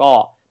แล้วก็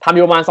ทำอ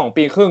ยู่ประมาณ2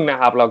 ปีครึ่งนะ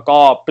ครับแล้วก็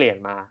เปลี่ยน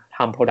มาท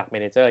ำ product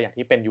manager อย่าง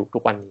ที่เป็นอยู่ทุ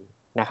กวันนี้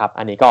นะครับ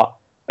อันนี้ก็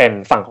เป็น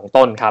ฝั่งของ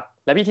ต้นครับ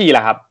และพี่ที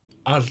ล่ะครับ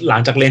หลั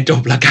งจากเรียนจ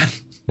บแล้วกัน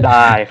ไ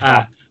ด้ครั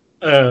บ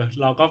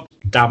เราก็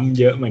จำ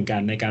เยอะเหมือนกั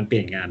นในการเป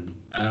ลี่ยนงาน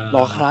ร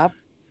อครับ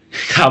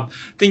ครับ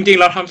จริงๆ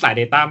เราทำสาย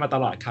Data มาต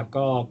ลอดครับ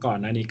ก็ก่อน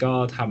หน้านี้ก็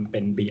ทำเป็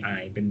น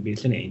BI เป็น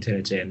Business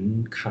Intelligence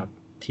ครับ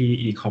ที่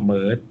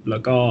e-commerce แล้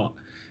วก็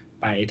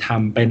ไปท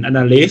ำเป็น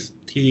Analyst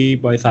ที่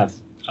บริษัท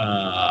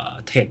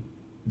Tech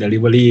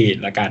Delivery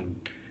ละกัน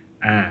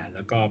แ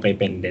ล้วก็ไป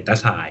เป็น Data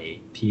Science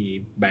ที่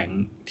แบง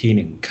ค์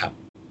ที่1ครับ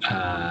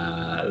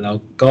แล้ว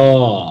ก็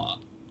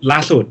ล่า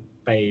สุด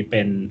ไปเ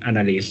ป็น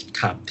Analyst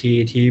ครับที่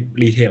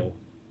Retail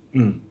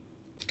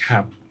ค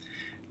รับ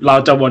เรา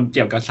จะวนเ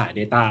กี่ยวกับสาย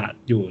Data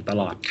อยู่ต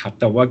ลอดครับ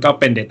แต่ว่าก็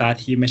เป็น Data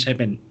ที่ไม่ใช่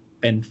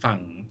เป็นฝั่ง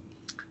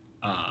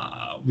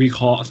วิเค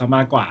ราะห์ซะม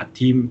ากกว่า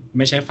ที่ไ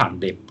ม่ใช่ฝั่ง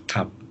เด็บค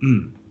รับ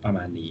ประม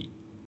าณนี้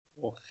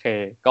โอเค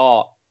ก็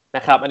น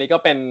ะครับอันนี้ก็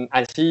เป็นอ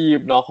าชีพ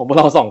เนาะของพวก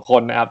เรา2ค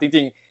นนะครับจ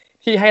ริง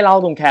ๆที่ให้เล่า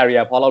ตรง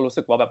career เพราะเรารู้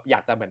สึกว่าแบบอยา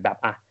กจะเหมือนแบบ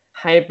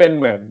ให้เป็น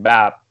เหมือนแบ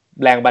บ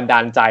แรงบันดา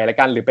ลใจละ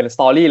กันหรือเป็นส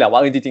ตอรี่แหละว่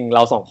าจริงๆเร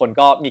า2คน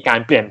ก็มีการ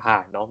เปลี่ยนผ่า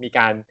นเนาะมีก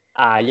าร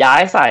ย้า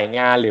ยสายง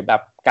านหรือแบ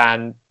บการ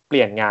เป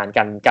ลี่ยนงาน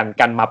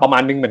กันมาประมา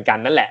ณนึงเหมือนกัน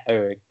นั่นแหละ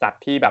จาก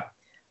ที่แบบ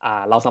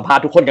เราสัมภาษ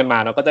ณ์ทุกคนกันมา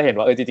เนาะก็จะเห็น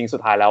ว่าจริงๆสุ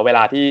ดท้ายแล้วเว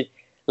ลาที่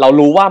เรา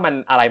รู้ว่ามัน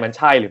อะไรมัน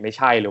ใช่หรือไม่ใ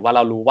ช่หรือว่าเร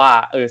ารู้ว่า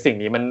สิ่ง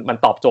นี้มัน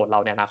ตอบโจทย์เรา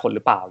ในอนาคตห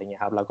รือเปล่าอะไรเงี้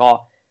ยครับแล้วก็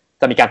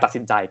จะมีการตัด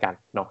สินใจกัน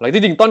เนาะแล้วจ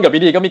ริงๆต้นกับ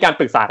พี่ดีก็มีการ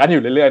ปรึกษากันอ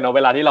ยู่เรื่อยๆเนาะเ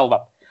วลาที่เราแบ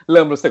บเ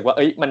ริ่มรู้สึกว่า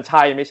มันใ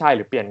ช่ไม่ใช่ห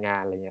รือเปลี่ยนงา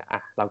นอะไรเงี้ย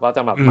เราก็จ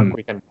ะมาคุ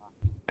ยกัน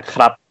นะค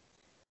รับ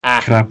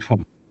ครับผม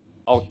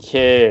โอเค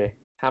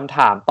คำถ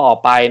ามต่อ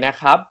ไปนะ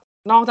ครับ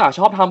นอกจากช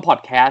อบทำพอด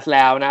แคสต์แ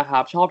ล้วนะครั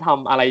บชอบท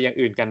ำอะไรอย่าง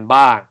อื่นกัน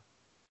บ้าง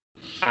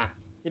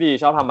พี่ดี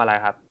ชอบทำอะไร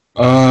ครับ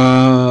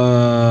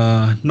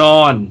น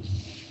อน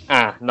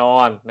นอ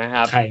นนะค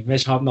รับใครไม่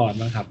ชอบนอน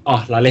บ้างครับ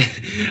เราเล่น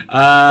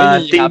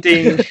จริ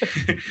ง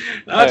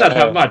ๆนอกจากท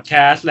ำพอดแค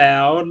สต์แล้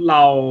วเร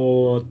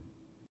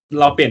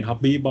าเปลี่ยนฮ็อบ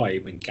บี้บ่อย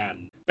เหมือนกัน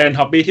เป็น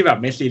ฮ็อบบี้ที่แบบ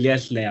ไม่ซีเรีย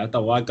สแล้วแ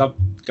ต่ว่า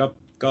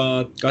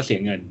ก็เสีย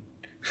เงิน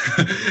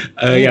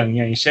อ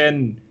ย่างเช่น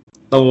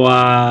ตัว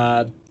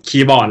คี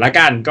ย์บอร์ดละ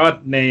กันก็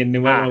ใน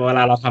เวล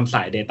าเราทำส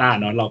าย Data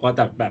เนาะเราก็จ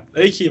ะแบบ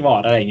คีย์บอร์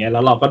ดอะไรอย่างเงี้ยแล้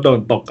วเราก็โดน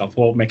ตกกับพ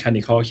วก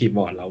Mechanical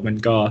Keyboard แล้วมัน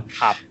ก็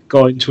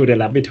go into the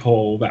rabbit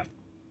hole แบบ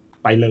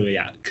ไปเลย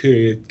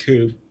คือ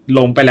ล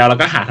งไปแล้ว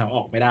ก็หาทางอ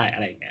อกไม่ได้อะ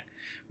ไรอย่างเงี้ย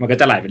มันก็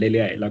จะไหลไปเ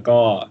รื่อยๆแล้วก็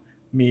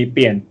มีเป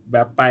ลี่ยนแบ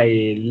บไป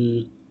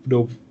ดู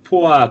พ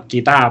วกกี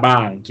ตาร์บ้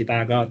างกีตา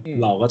ร์ก็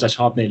เราก็จะช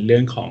อบในเรื่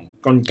องของ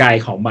กลไก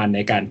ของมันใน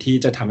การที่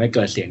จะทำให้เ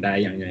กิดเสียงได้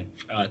อย่าง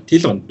ที่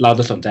เรา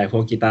จะสนใจพว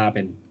กกีตาร์เ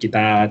ป็นกีต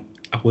าร์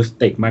อะคูส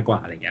ติกมากกว่า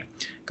อะไรเงี้ย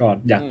ก็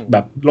อยากแบ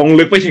บลง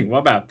ลึกไปถึงว่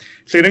าแบบ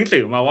ซื้อหนังสื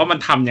อมาว่ามัน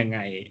ทำยังไง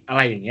อะไ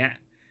รอย่างเงี้ย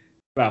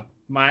แบบ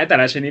ไม้แต่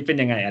ละชนิดเป็น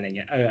ยังไงอะไรเ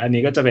งี้ยอัน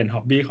นี้ก็จะเป็นฮ็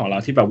อบบี้ของเรา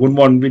ที่แบบว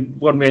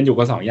นเวียนอยู่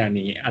กับ2อย่าง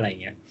นี้อะไร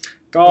เงี้ย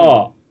ก็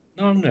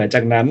นอกเหนือจ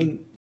ากนั้น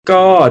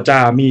ก็จะ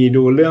มี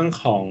ดูเรื่อง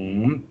ของ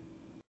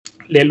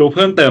เรียนรู้เ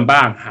พิ่มเติมบ้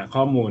างหา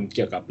ข้อมูลเ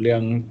กี่ยวกับเรื่อ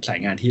งสาย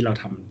งานที่เรา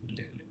ทำ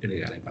หรื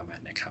ออะไรประมาณ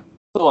นี้ครับ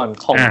ส่วน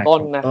ของต้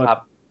นนะครับ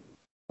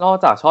นอก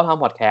จากชอบท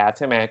ำพอดแคสต์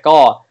ใช่ไหมก็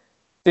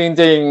จริ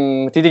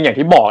งอย่าง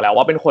ที่บอกแล้ว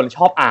ว่าเป็นคนช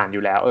อบอ่านอ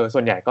ยู่แล้วส่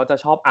วนใหญ่ก็จะ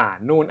ชอบอ่าน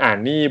นู่นอ่าน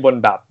นี่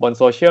บน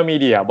โซเชียลมี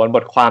เดียบนบ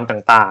ทความ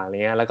ต่างๆอะไร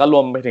เงี้ยแล้วก็ร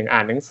วมไปถึงอ่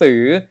านหนังสื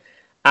อ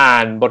อ่า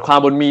นบทความ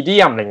บนมีเดี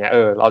ยมอะไรเงี้ย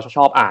เราช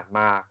อบอ่าน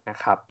มากนะ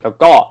ครับแล้ว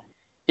ก็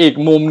อีก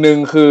มุมนึง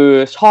คือ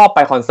ชอบไป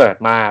คอนเสิร์ต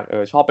มาก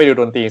ชอบไปดู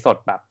ดนตรีสด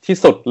แบบที่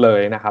สุดเล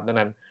ยนะครับดัง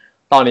นั้น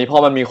ตอนนี้พอ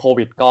มันมีโค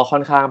วิดก็ค่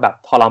อนข้างแบบ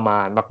ทรมา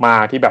นมา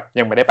กๆที่แบบ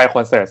ยังไม่ได้ไปค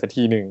อนเสิร์ตสัก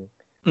ทีนึง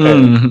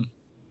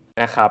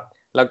นะครับ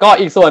แล้วก็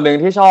อีกส่วนหนึ่ง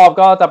ที่ชอบ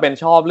ก็จะเป็น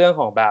ชอบเรื่อง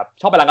ของแบบ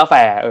ชอบไปร้านกาแฟ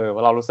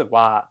เรารู้สึก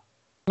ว่า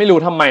ไม่รู้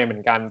ทำไมเหมื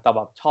อนกันแต่แ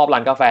บบชอบร้า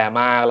นกาแฟ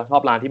มากแล้วชอ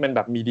บร้านที่มันแ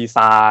บบมีดีไซ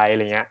น์อะไ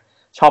รเงี้ย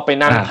ชอบไป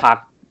นั่งพัก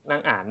นั่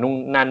งอ่านนู่น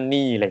นั่น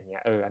นี่อะไรเงี้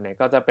ยอันนี้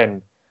ก็จะเป็น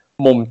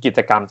มุมกิจ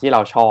กรรมที่เร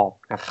าชอบ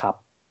นะครับ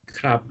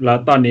ครับแล้ว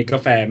ตอนนี้กา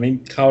แฟไม่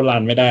เข้าร้า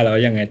นไม่ได้แล้ว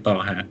ยังไงต่อ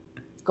ฮะ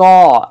ก็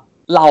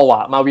เรา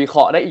มาวิเคร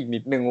าะห์ได้อีกนิ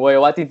ดนึงเว้ย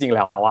ว่าจริงๆแ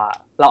ล้ว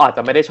เราอาจจ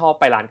ะไม่ได้ชอบ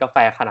ไปร้านกาแฟ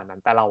ขนาดนั้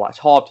นแต่เรา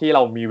ชอบที่เร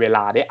ามีเวล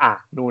าได้อ่า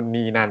นนู่น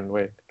นี่นั่นเ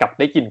ว้ยกับ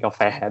ได้กินกาแฟ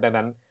ดัง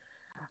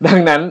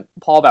นั้น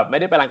พอแบบไม่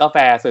ได้ไปร้านกาแฟ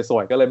ส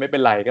วยๆก็เลยไม่เป็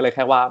นไรก็เลยแ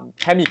ค่ว่า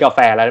แค่มีกาแฟ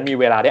แล้วมี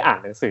เวลาได้อ่าน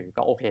หนังสือ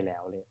ก็โอเคแล้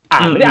วเลย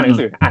ไม่ได้อ่านหนัง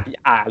สืออ่า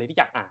นอะไรที่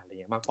อยากอ่านอะไรอย่า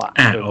งเงี้ยมากกว่า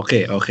โอเ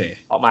ค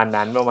ประมาณ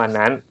นั้น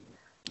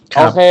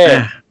โอเค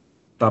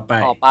ต่อไ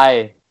ป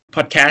พ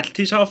อดแคสต์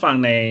ที่ชอบฟัง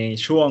ใน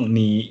ช่วง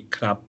นี้ค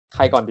รับใ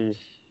ครก่อนดี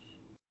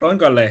ต้น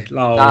ก่อนเลยเ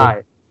ราได้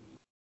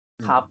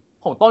ครับ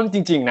ของต้นจ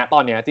ริงๆนะตอ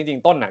นเนี้ยจริง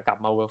ๆต้นกลับ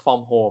มา work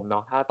from home เนา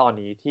ะถ้าตอน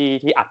นี้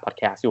ที่อัดพอด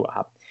แคสต์อยู่ค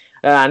รับ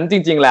ดังนั้นจ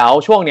ริงๆแล้ว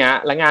ช่วงเนี้ย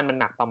และงานมัน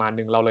หนักประมาณ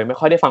นึงเราเลยไม่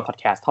ค่อยได้ฟังพอด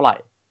แคสต์เท่าไหร่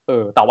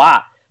แต่ว่า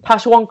ถ้า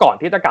ช่วงก่อน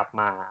ที่จะกลับ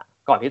มา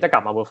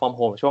work from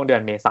home ช่วงเดือ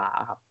นเมษา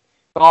ครับ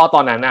ก็ต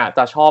อนนั้นจ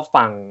ะชอบ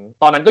ฟัง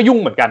ตอนนั้นก็ยุ่ง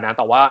เหมือนกันนะแ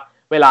ต่ว่า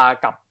เวลา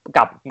ก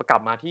ลั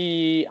บมาที่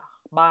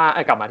บ้าน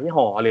กลับมาที่ห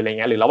อหรืออะไรเ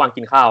งี้ยหรือระหว่าง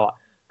กินข้าว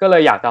ก็เล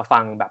ยอยากจะฟั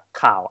งแบบ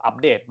ข่าวอัป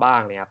เดตบ้าง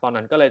เนี่ยตอน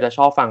นั้นก็เลยจะช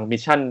อบฟัง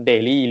Mission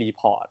Daily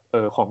Report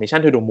ของ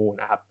Mission to the Moon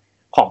นะครับ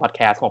ของพอดแค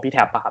สต์ของพี่แ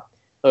ท็บครับ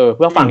เ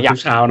พื่อฟังทุ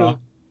กเช้าเนาะ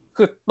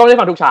คือต้นได้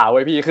ฟังทุกเช้าเ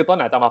ว้ยพี่คือต้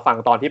นจะมาฟัง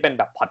ตอนที่เป็น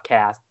แบบพอดแค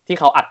สต์ที่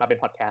เขาอัดมาเป็น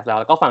พอดแคสต์แล้ว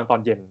ก็ฟังตอน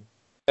เย็น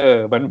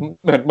เห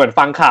มือน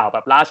ฟังข่าวแบ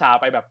บล่าช้า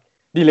ไปแบบ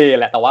ดีเลย์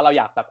แหละแต่ว่าเรา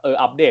อยากแบบ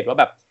อัปเดตว่า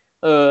แบบ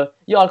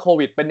ยอดโค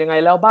วิดเป็นยังไง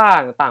แล้วบ้าง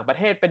ต่างประ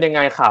เทศเป็นยังไง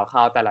ข่าว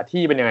แต่ละ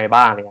ที่เป็นยังไง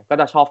บ้างเนี่ยก็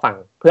จะชอบฟัง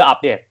เพื่ออัป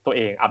เดตตัวเ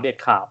องอัปเดต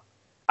ข่าว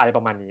อะไรป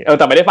ระมาณนี้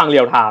แต่ไม่ได้ฟังเรี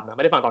ยลไทม์นะไ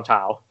ม่ได้ฟังตอนเช้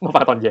ามา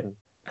ฟังตอนเย็น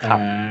ครับ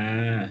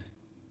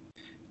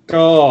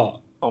ก็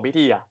ของพี่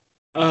ที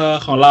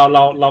ของเ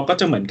ราก็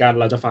จะเหมือนกัน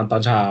เราจะฟังตอ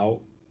นเช้า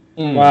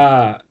ว่า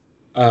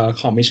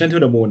ของ Mission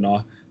to the Moon เนา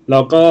ะแล้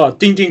วก็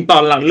จริงๆตอ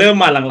นหลังเริ่ม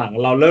มาหลัง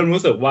ๆเราเริ่ม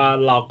รู้สึกว่า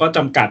เราก็จ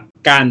ำกัด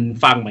การ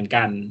ฟังเหมือน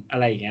กันอะ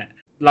ไรอย่างเงี้ย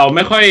เราไ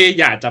ม่ค่อย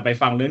อยากจะไป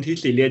ฟังเรื่องที่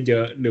ซีเรียสเย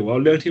อะหรือว่า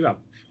เรื่องที่แบบ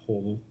โห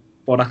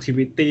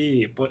productivity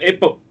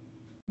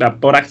แบบ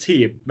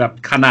productive แบบ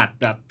ขนาด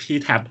แบบพี่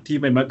แท็บที่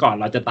เป็นเมื่อก่อน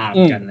เราจะตาม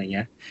กันอะไรเ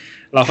งี้ย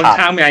เราค่อน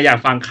ข้างอยาก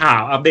ฟังข่า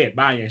วอัปเดต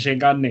บ้างอย่างเช่น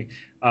ก็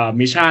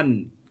Mission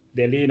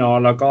Daily เนาะ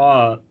แล้วก็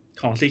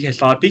ของ Secret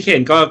Sauce พี่เค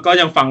นก็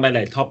ยังฟังห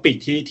ลายๆท็อปิก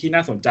ที่น่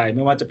าสนใจไ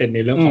ม่ว่าจะเป็นใน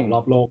เรื่องของร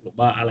อบโลกหรือ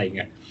ว่าอะไรเ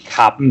งี้ยค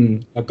รับ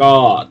แล้วก็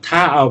ถ้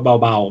าเอา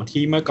เบาๆ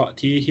ที่เมื่อก่อน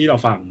ที่เรา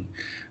ฟัง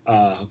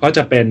ก็จ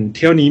ะเป็นเ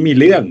ที่ยวนี้มี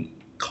เรื่อง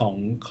ของ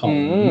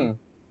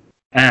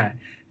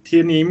ที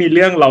นี้มีเ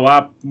รื่องเราว่า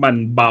มัน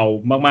เบา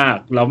มาก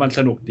ๆแล้วมันส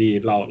นุกดี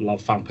เรา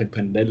ฟังเพ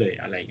ลินๆได้เลย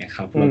อะไรเงี้ยค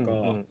รับแล้วก็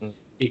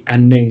อีกอั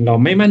นนึงเรา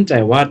ไม่มั่นใจ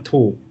ว่า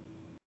ถูก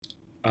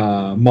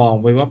มอง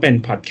ไว้ว่าเป็น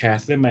พอดแคส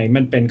ต์ได้ไหม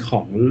มันเป็นข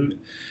อง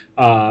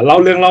เล่า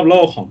เรื่องรอบโล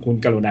กของคุณ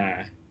กรุณา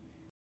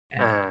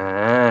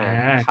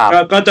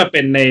ก็จะเป็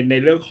นใน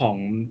เรื่องของ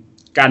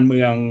การเมื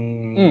อง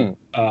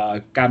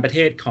การประเท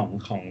ศข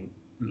อง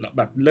แ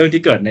บบเรื่อง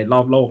ที่เกิดในรอ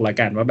บโลกละ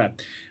กันว่าแบบ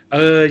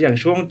อย่าง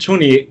ช่วง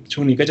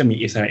นี้ก็จะมี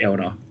อิสราเอล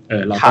เนาะ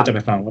เราก็จะไป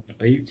ฟังว่าแบบ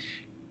เฮ้ย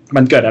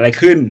มันเกิดอะไร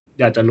ขึ้น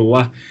อยากจะรู้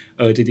ว่า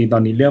จริงๆตอ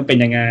นนี้เรื่องเป็น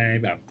ยังไง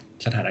แบบ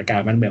สถานการ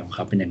ณ์บ้านเมืองของเข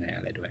าเป็นยังไงอ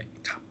ะไรด้วย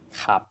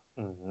ครับ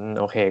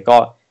โอเคก็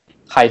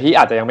ใครที่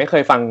อาจจะยังไม่เค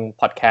ยฟัง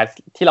พอดแคสต์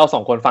ที่เรา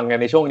2คนฟังกัน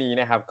ในช่วงนี้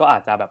นะครับก็อา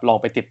จจะแบบลอง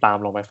ไปติดตาม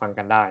ลองไปฟัง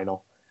กันได้เนาะ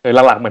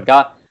หลักๆเหมือนก็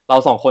เรา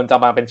2คนจะ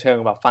มาเป็นเชิง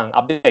แบบฟัง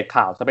อัปเดต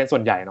ข่าวจะเป็นส่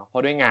วนใหญ่เนาะเพรา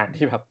ะด้วยงาน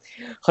ที่แบบ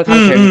ค่อนข้าง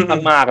เทรน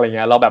มากอะไรเ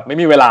งี้ยเราแบบไม่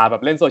มีเวลาแบ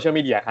บเล่นโซเชียล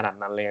มีเดียขนาด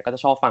นั้นเลยก็จะ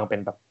ชอบฟังเป็น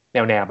แบบแ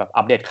นวแบบ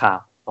อัปเดตข่าว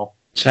เนาะ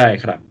ใช่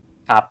ครับ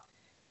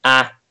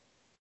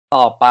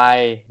ต่อไป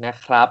นะ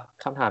ครับ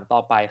คำถามต่อ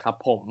ไปครับ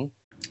ผม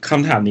ค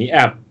ำถามนี้แอ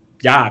บ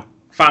ยาก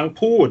ฟัง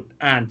พูด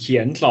อ่านเขี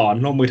ยนสอน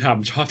ลงมือท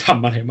ำชอบท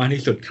ำอะไรมาก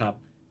ที่สุดครับ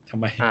ทำ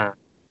ไม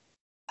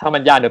ถ้ามั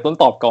นยากเดี๋ยวต้น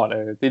ตอบก่อน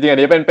จริงๆอัน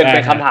นี้เป็น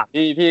คำถาม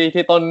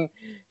ที่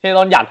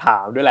ต้นอยากถา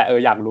มด้วยแหละ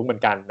อยากรู้เหมือ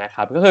นกันนะค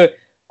รับก็คือ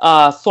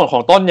ส่วนขอ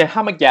งต้นเนี่ยถ้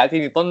าเมื่อกี้จ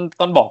ริงๆ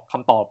ต้นบอกค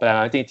ำตอบไปแล้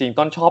วจริงๆ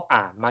ต้นชอบ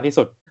อ่านมากที่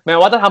สุดแม้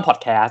ว่าจะทำพอด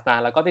แคสต์นะ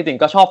แล้วก็จริง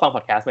ๆก็ชอบฟังพ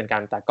อดแคสต์เหมือนกั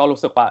นแต่ก็รู้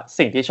สึกว่า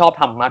สิ่งที่ชอบ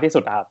ทำมากที่สุ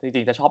ดจ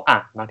ริงๆจะชอบอ่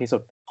านมากที่สุ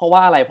ดเพราะว่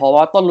าอะไรเพราะ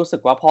ว่าต้นรู้สึ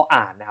กว่าพอ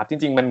อ่านนะครับจ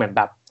ริงๆมันเหมือน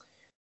แบบ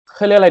เข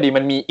าเรียกอะไรดี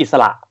มันมีอิส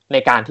ระใน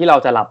การที่เรา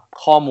จะรับ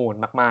ข้อมูล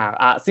มาก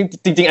ๆซึ่ง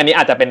จริงๆอันนี้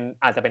อาจจะเ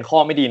ป็นข้อ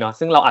ไม่ดีเนาะ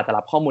ซึ่งเราอาจจะ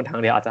รับข้อมูลทาง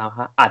เดียวอาจจ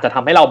ะท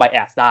ำให้เรา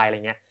bias ได้อะไร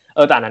เงี้ย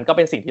แต่อันนั้นก็เ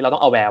ป็นสิ่งที่เราต้อ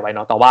ง aware ไว้เน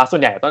าะแต่ว่าส่ว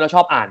นใหญ่ต้นจะช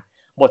อบอ่าน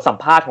บทสัม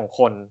ภาษณ์ของค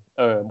น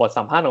บท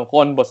สัมภาษณ์ของค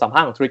นบทสัมภา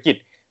ษณ์ของธุรกิจ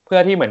พื่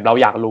อที่เหมือนเรา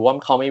อยากรู้ว่า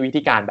เขามีวิ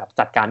ธีการแบบ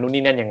จัดการนู่น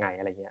นี่นั่นยังไง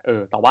อะไรเงี้ย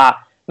แต่ว่า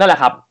นั่นแหล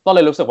ะครับก็เล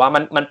ยรู้สึกว่า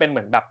มันเป็นเห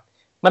มือนแบบ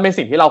มันเป็น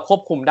สิ่งที่เราคว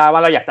บคุมได้ว่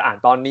าเราอยากจะอ่าน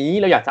ตอนนี้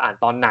เราอยากจะอ่าน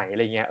ตอนไหนอะไ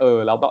รเงี้ย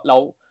แล้ว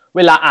เ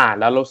วลาอ่าน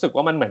แล้วรู้สึก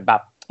ว่ามันเหมือนแบ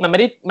บมันไม่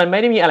ไ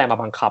ด้มีอะไรมา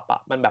บังคับอ่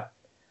ะมันแบบ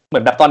เหมื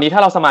อนแบบตอนนี้ถ้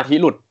าเราสมาธิ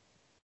หลุด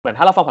เหมือน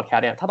ถ้าเราฟังพอดแคส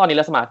ต์เนี่ยถ้าตอนนี้เ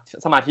รา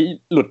สมาธิ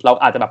หลุดเรา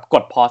อาจจะแบบก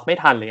ดพอสไม่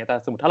ทันอะไรเงี้ยแต่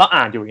สมมติถ้าเรา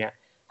อ่านอยู่เงี้ย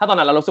ถ้าตอน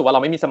นั้นเรารู้สึกว่าเร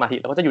าไม่มีสมาธิ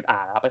เราก็จะหยุดอ่า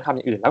นแล้วไปทำอ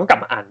ย่างอื่นแล้วก็กลับ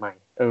มาอ่านใหม่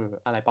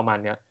อะไรประมาณ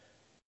เนี้ย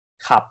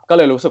ครับก็เ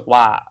ลยรู้สึกว่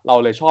าเรา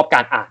เลยชอบก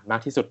ารอ่านมา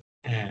กที่สุด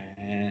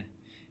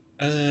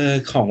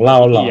ของเรา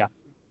เหรอ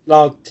เรา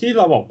ที่เ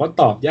ราบอกว่า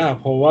ตอบยาก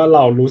เพราะว่าเร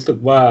ารู้สึก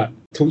ว่า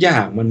ทุกอย่า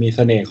งมันมีเส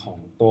น่ห์ของ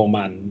ตัว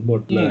มันหม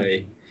ดเลย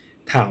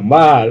ถาม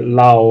ว่า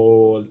เรา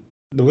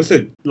รู้สึ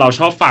กเรา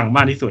ชอบฟังม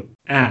ากที่สุด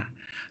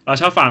เรา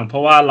ชอบฟังเพรา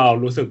ะว่าเรา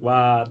รู้สึกว่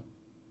า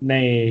ใน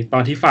ตอ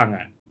นที่ฟัง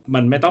มั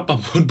นไม่ต้องประ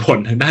มวลผล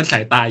ทางด้านสา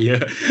ยตาเยอ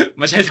ะ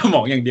ไม่ใช่สม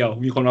องอย่างเดียว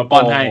มีคนมาป้อ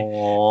นให้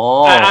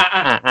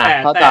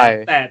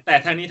แต่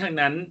ทางนี้ทาง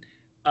นั้น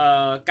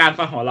การ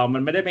ฟังของเรามั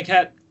นไม่ได้เป็นแค่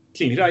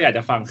สิ่งที่เราอยากจ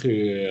ะฟังคื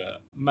อ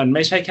มันไ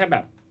ม่ใช่แค่แบ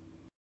บ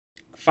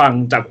ฟัง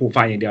จากหู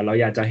ฟังอย่างเดียวเรา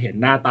อยากจะเห็น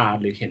หน้าตา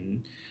หรือเห็น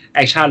แอ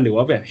คชั่นหรือ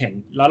ว่าแบบเห็น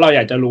แล้วเราอย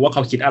ากจะรู้ว่าเข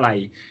าคิดอะไร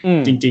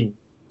จริง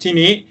ๆที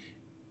นี้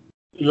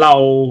เรา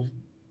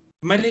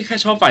ไม่ได้แค่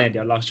ชอบฟังอย่างเดี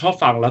ยวเราชอบ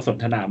ฟังแล้วสน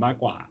ทนามาก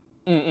กว่า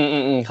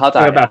เข้าใจ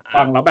แบบ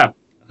ฟังแล้วแบบ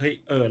เฮ้ย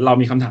เรา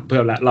มีคำถามเพิ่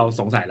มแล้วเรา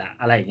สงสัยละ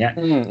อะไรอย่างเงี้ย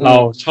เรา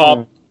ชอบ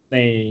ใน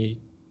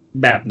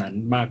แบบนั้น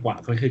มากกว่า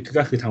ก็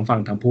คือทั้งฟัง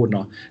ทั้งพูดเน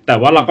าะแต่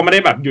ว่าเราก็ไม่ได้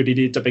แบบอยู่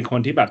ดีๆจะเป็นคน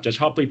ที่แบบจะช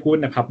อบไปพูด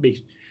ใน public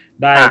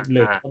ได้เล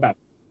ยก็แบบ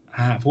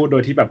พูดโด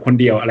ยที่แบบคน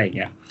เดียวอะไรอย่างเ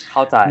งี้ยเข้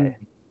าใจ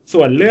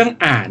ส่วนเรื่อง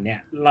อ่านเนี่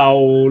ยเรา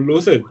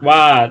รู้สึกว่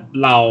า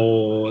เรา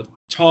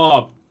ชอบ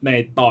ใน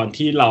ตอน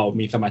ที่เรา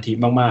มีสมาธิ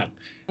มาก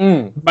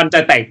ๆมันจะ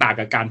แตกต่าง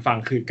กับการฟัง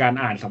คือการ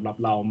อ่านสำหรับ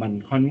เรามัน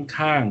ค่อน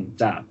ข้าง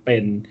จะเป็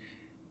น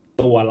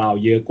ตัวเรา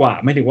เยอะกว่า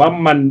ไม่ถึงว่า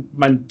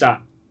มันจะ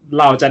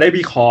เราจะได้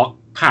วิเคราะห์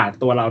ผ่าน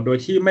ตัวเราโดย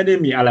ที่ไม่ได้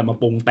มีอะไรมา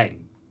ปรุงแต่ง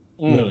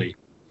เลย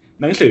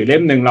หนังสือเล่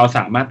มนึงเราส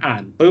ามารถอ่า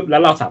นปุ๊บแล้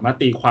วเราสามารถ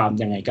ตีความ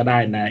ยังไงก็ได้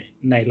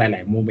ในหล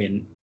ายๆโมเมน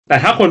ต์แต่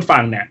ถ้าคนฟั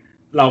งเนี่ย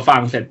เราฟั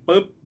งเสร็จ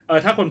ปุ๊บ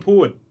ถ้าคนพู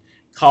ด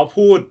เขา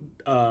พูด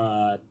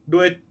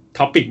ด้วย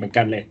ท็อปิกเหมือน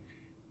กันเลย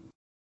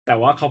แต่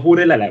ว่าเขาพูดไ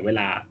ด้หลายๆเว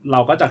ลาเรา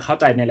ก็จะเข้า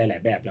ใจในหลา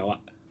ยๆแบบแล้วอะ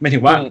ไม่ถึ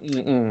งว่า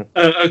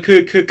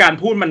คือการ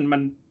พูดมั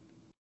น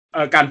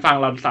การฟัง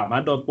เราสามาร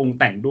ถโดนปรุง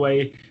แต่งด้วย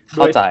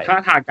ท่า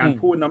ทางการ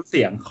พูดน้ำเ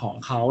สียงของ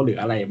เขาหรือ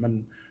อะไร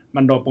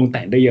มันโดนปรุงแ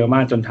ต่งได้เยอะม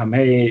ากจนทำใ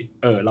ห้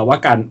เราว่า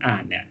การอ่า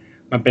นเนี่ย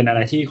มันเป็นอะไร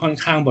ที่ค่อน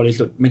ข้างบริ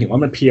สุทธิ์ไม่ถึงว่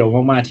ามันเพียวม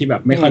ากๆที่แบ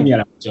บไม่ค่อยมีอะไ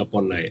รเจือป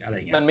นเลยอะไรเ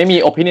งี้ยมันไม่มี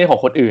opinion ของ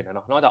คนอื่นเน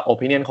าะนอกจาก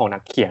opinion ของนั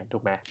กเขียนถู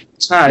กไหม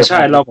ใช่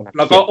แ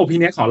ล้วก็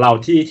opinion ของเรา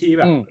ที่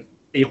แบบ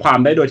ตีความ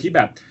ได้โดยที่แ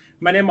บบ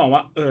ไม่ได้มองว่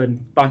า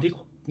ตอนที่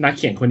นักเ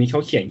ขียนคนนี้เข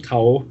าเขียนเข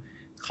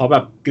าแบ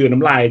บกลืนน้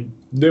ำลาย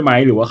ด้วยไหม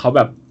หรือว่าเขาแ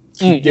บบ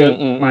เยอะ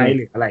ไหมห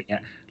รืออะไรเงี้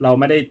ยเรา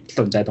ไม่ได้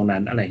สนใจตรงนั้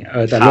นอะไรเงี้ย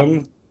แต่เรื่อง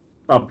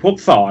ตอบพวก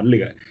สอนหรื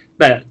อ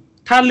แต่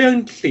ถ้าเรื่อง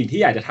สิ่งที่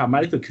อยากจะทำมา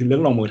กที่สุดคือเรื่อ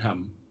งลงมือทำ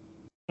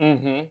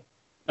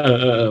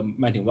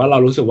หมายถึงว่าเรา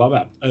รู้สึกว่าแบ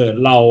บ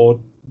เรา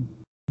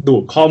ดู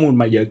ดข้อมูล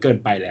มาเยอะเกิน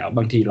ไปแล้วบ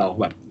างทีเรา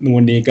แบบนู่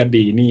นนี่ก็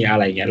ดีนี่อะ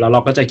ไรเงี้ยแล้วเร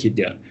าก็จะคิด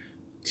เยอะ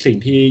สิ่ง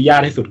ที่ยา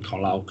กที่สุดของ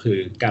เราคือ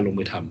การลง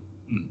มือท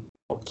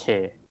ำโอเค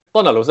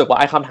ต้นรู้สึกว่า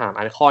ไอ้คำถาม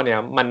อันข้อเนี้ย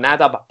มันน่า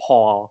จะแบบพอ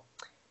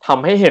ท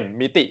ำให้เห็น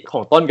มิติขอ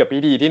งต้นกับ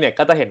พี่ดีที่เนี่ย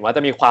ก็จะเห็นว่าจ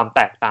ะมีความแ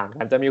ตกต่าง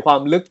กันจะมีความ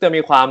ลึกจะ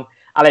มีความ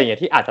อะไรอย่างเงี้ย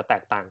ที่อาจจะแต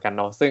กต่างกัน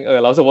เนาะซึ่ง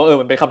เรารู้สึกว่า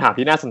มันเป็นคำถาม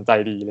ที่น่าสนใจ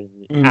ดีอะไรอย่าง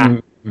งี้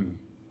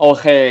โอ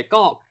เค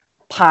ก็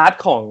พาร์ท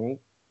ของ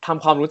ท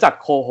ำความรู้จัก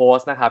โคโฮ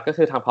สนะครับก็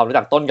คือทำความรู้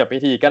จักต้นกับ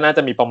พี่ดีก็น่าจ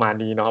ะมีประมาณ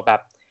นี้เนาะแบบ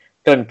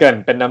เกิน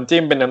เป็นน้ำ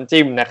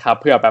จิ้มนะครับ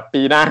เผื่อแบบ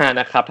ปีหน้า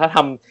นะครับถ้า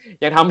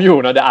ยังทำอยู่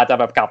เนาะเดี๋ยวอาจจะ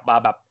แบบกลับมา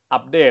แบบอั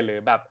ปเดตหรื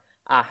อแบบ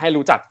ให้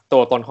รู้จักตั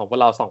วตนของพวก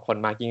เรา2คน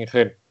มากยิ่ง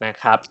ขึ้นนะ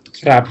ครับ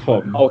ครับผ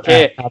มโอเค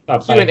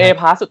Q&A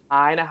พาร์ทสุด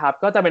ท้ายนะครับ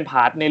ก็จะเป็นพ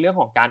าร์ทในเรื่อง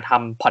ของการท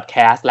ำพอดแค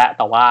สต์และแ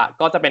ต่ว่า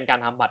ก็จะเป็นการ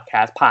ทำพอดแค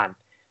สต์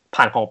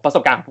ผ่านของประส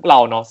บการณ์ของพวกเรา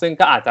เนาะซึ่ง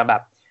ก็อาจจ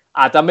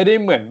ะไม่ได้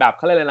เหมือนแบบเ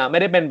ขาเรียกอะไรนะไม่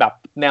ได้เป็นแบบ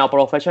แนว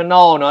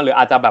professional เนาะหรือ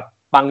อาจจะแบบ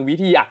บางวิ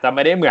ธีอาจจะไ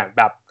ม่ได้เหมือน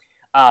แบบ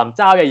เ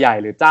จ้าใหญ่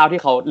ๆหรือเจ้าที่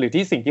เขาหรือ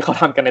ที่สิ่งที่เขา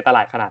ทำกันในตล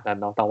าดขนาดนั้น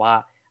เนาะแต่ว่า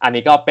อัน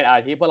นี้ก็เป็นอะไร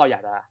ที่พวกเราอยา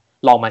กจะ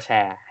ลองมาแช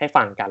ร์ให้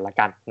ฟังกันละ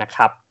กันนะค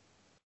รับ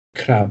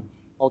ครับ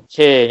โอเค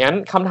งั้น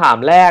คำถาม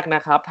แรกน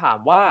ะครับถาม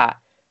ว่า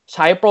ใ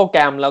ช้โปรแกร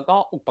มแล้วก็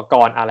อุปก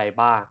รณ์อะไร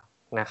บ้าง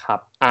นะครับ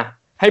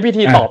ให้พี่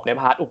ทีตอบใน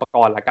พาร์ทอุปก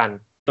รณ์ละกัน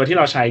ตัวที่เ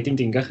ราใช้จ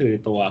ริงๆก็คือ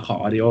ตัวของ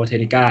Audio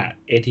Technica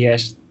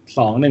ATH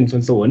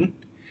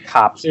 2100ค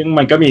รับซึ่ง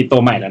มันก็มีตั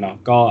วใหม่แล้วเนาะ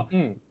ก็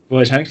เว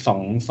อร์ชัน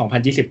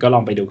2020ก็ล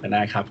องไปดูกันไ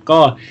ด้ครับก็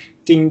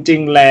จริ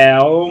งๆแล้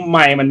วไม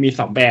ค์มันมี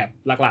2แบบ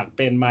หลักๆเ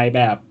ป็นไมค์แ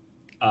บบ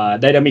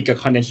Dynamic กับ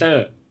Condenser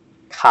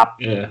ครับ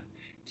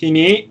ที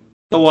นี้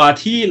ตัว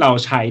ที่เรา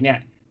ใช้เนี่ย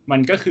มั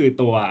นก็คือ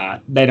ตัว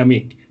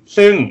Dynamic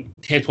ซึ่ง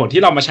เหตุผล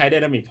ที่เรามาใช้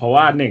Dynamic เพราะ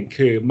ว่า1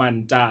คือมัน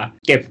จะ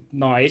เก็บ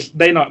noise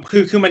ได้น้อย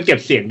คือมันเก็บ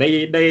เสียงไ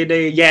ด้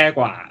แย่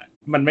กว่า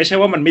มันไม่ใช่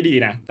ว่ามันไม่ดี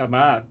นะแต่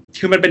ว่า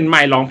คือมันเป็นไม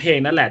ค์ร้องเพลง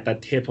นั่นแหละแต่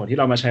เหตุผลที่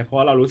เรามาใช้เพราะ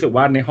ว่าเรารู้สึก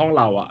ว่าในห้อง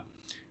เรา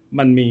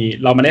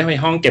เราไม่ได้มี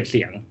ห้องเก็บเ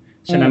สียง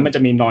ฉะนั้นมันจ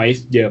ะมี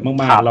noise เยอะมา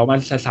กๆแล้วมัน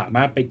สาม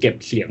ารถไปเก็บ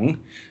เสียง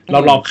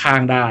รอบๆข้า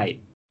งได้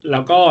แล้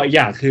วก็อ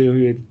ย่างคือ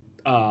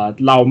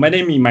เราไม่ได้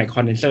มีไมค์ค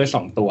อนเดนเซอร์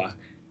2ตัว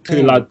คื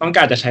อเราต้องก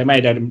ารจะใช้ไม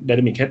ค์ได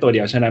นามิกแค่ตัวเดี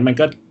ยวฉะนั้นมัน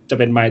ก็จะ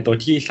เป็นไมค์ตัว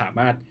ที่สาม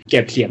ารถเ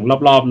ก็บเสียง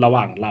รอบๆระห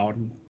ว่างเรา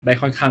ได้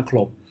ค่อนข้างคร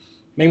บ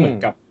ไม่เหมือน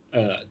กับ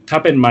ถ้า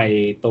เป็นไมค์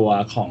ตัว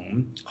ของ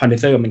คอนเดน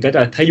เซอร์มันก็จ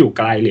ะถ้าอยู่ไ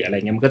กลหรืออะไรเ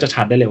งี้ยมันก็จะ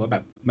ชัดได้เลยว่าแบ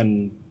บมัน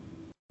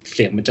เ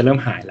สียงมันจะเริ่ม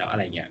หายแล้วอะไ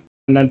รเงี้ย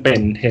นั่นเป็น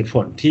เหตุผ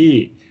ลที่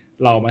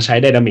เรามาใช้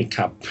ไดนามิกค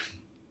รับ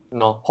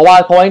เนาะเพราะว่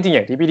าจริงๆอ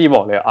ย่างที่พี่ดีบ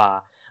อกเลย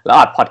แล้ว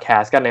อัดพอดแค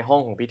สต์กันในห้อ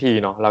งของพี่ที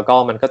เนาะแล้วก็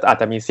มันก็อาจ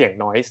จะมีเสียง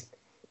noise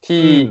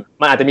ที่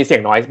มันอาจจะมีเสีย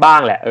ง noise บ้าง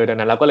แหละดัง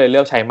นั้นเราก็เลยเลื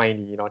อกใช้ไมค์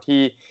นี้เนาะ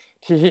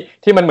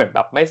ที่มันเหมือนแบ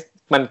บไม่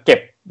มันเก็บ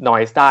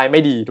noise ได้ไ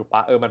ม่ดีถูกป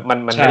ะมัน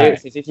ไม่ได้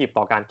sensitive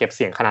ต่อการเก็บเ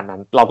สียงขนาดนั้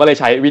นเราก็เลย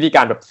ใช้วิธีก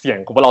ารแบบเสียง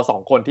ของพวกเรา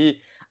2คนที่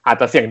อาจ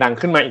จะเสียงดัง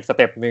ขึ้นมาอีกสเ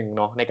ต็ปนึง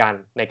เนาะใน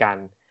การ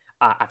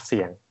อัดเ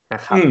สียงน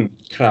ะครับ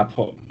ครับผ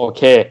มโอเ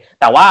ค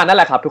แต่ว่านั่นแ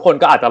หละครับทุกคน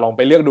ก็อาจจะลองไ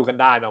ปเลือกดูกัน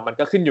ได้เนาะมัน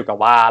ก็ขึ้นอยู่กับ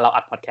ว่าเรา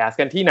อัดพอดแคสต์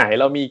กันที่ไหน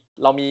เรา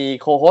มี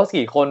โคโฮสต์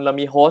กี่คนเรา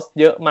มีโฮสต์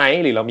เยอะไหม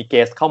หรือเรามีเก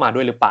สต์เข้ามาด้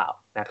วยหรือเปล่า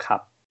นะครับ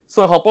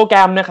ส่วนของโปรแกร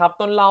มนะครับ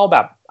ต้นเล่าแบ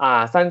บ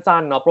สั้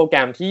นๆเนาะโปรแกร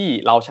มที่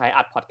เราใช้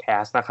อัดพอดแค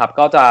สต์นะครับ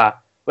ก็จะ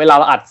เวลา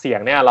เราอัดเสียง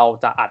เนี่ยเรา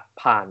จะอัด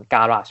ผ่าน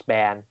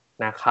GarageBand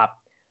นะครับ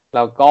แ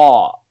ล้วก็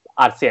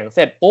อัดเสียงเส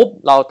ร็จปุ๊บ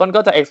เราต้น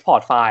ก็จะ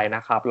export ไฟล์น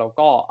ะครับแล้ว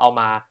ก็เอา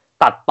มา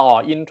ตัดต่อ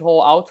intro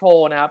outro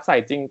นะครับใส่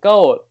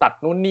jingle ตัด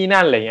นู่นนี่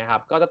นั่นอะไรเงี้ยครั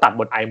บก็จะตัด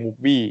บน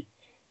iMovie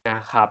นะ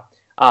ครับ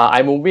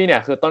iMovie เนี่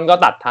ยคือต้นก็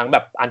ตัดทั้งแบ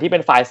บอันที่เป็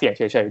นไฟล์เสียงเ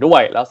ฉยๆด้ว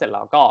ยแล้วเสร็จแ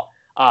ล้วก็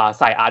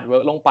ใส่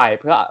artwork ลงไป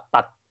เพื่อ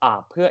ตัด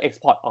เพื่อ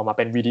export ออกมาเ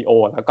ป็นวิดีโอ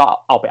แล้วก็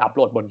เอาไปอัปโห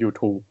ลดบน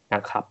YouTube น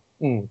ะครับ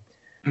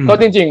ก็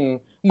จริง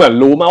ๆเหมือน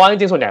รู้มาว่าจ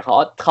ริงๆส่วนใหญ่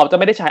เขาจะ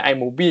ไม่ได้ใช้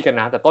iMovie กัน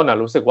นะแต่ต้นน่ะ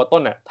รู้สึกว่าต้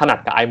นน่ะถนัด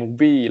กับ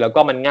iMovie แล้วก็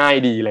มันง่าย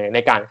ดีเลยใน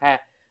การแค่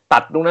ตั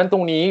ดตรงนั้นตร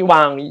งนี้ว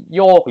างโ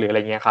ยกหรืออะไร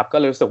เงี้ยครับก็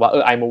รู้สึกว่า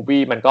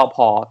iMovie มันก็พ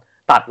อ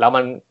ตัดแล้ว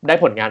มันได้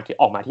ผลงานที่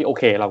ออกมาที่โอ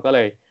เคเราก็เล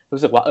ย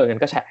รู้สึกว่างั้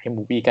นก็ใช้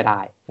iMovie ก็ไ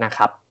ด้นะค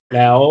รับแ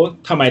ล้ว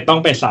ทำไมต้อง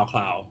เป็น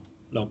SoundCloud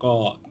แล้วก็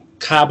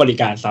ค่าบริ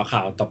การ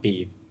SoundCloud ต่อปี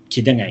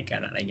คิดยังไงกั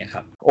นอะไรเงี้ยค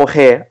รับโอเค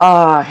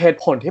เหตุ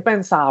ผลที่เป็น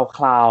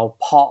SoundCloud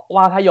เพราะ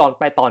ว่าถ้าย้อน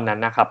ไปตอนนั้น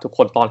นะครับทุกค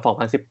นตอน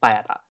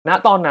2018ณ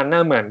ตอนนั้นน่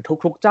ะเหมือน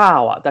ทุกๆเจ้า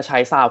จะใช้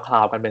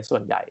SoundCloud กันเป็นส่ว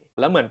นใหญ่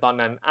แล้วเหมือนตอน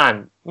นั้น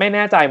ไม่แ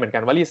น่ใจเหมือนกั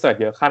นว่ารีเสิร์ช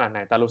เยอะขนาดไหน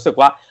แต่รู้สึก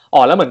ว่า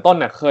แล้วเหมือนต้น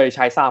น่ะเคยใ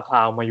ช้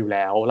SoundCloud มาอยู่แ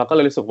ล้วแล้วก็เล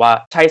ยรู้สึกว่า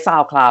ใช้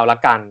SoundCloud ละ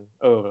กัน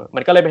มั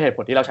นก็เลยเป็นเหตุผ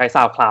ลที่เราใช้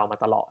SoundCloud มา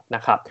ตลอดน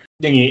ะครับ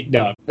อย่างนี้เ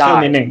ดี๋ยวเพิ่ม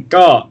นิดนึง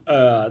ก็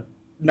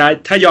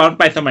ถ้าย้อน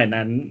ไปสมัย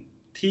นั้น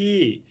ที่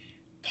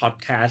พอด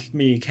แคสต์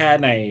มีแค่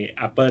ใน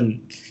Apple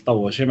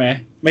Store ใช่ไหม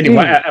ไม่ถึง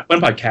ว่า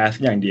Apple Podcast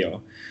อย่างเดียว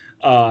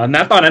ณ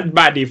ตอนนั้น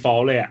by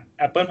default เลย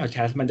Apple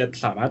Podcast มันจะ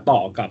สามารถต่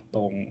อกับต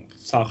รง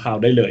SoundCloud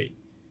ได้เลย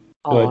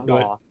โด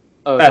ย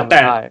แต่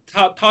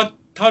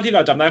เท่าที่เร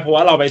าจำได้เพราะว่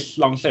าเราไป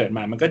ลองเสิร์ชม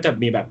ามันก็จะ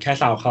มีแบบแค่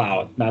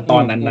SoundCloud นะตอ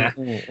นนั้นนะ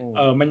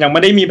มันยังไ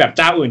ม่ได้มีแบบเ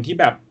จ้าอื่นที่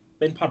แบบ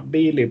เป็น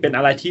Podbean หรือเป็นอ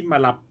ะไรที่มา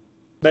รับ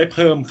ได้เ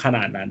พิ่มขน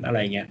าดนั้นอะไร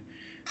เงี้ย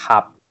ครั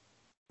บ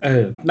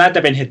น่าจะ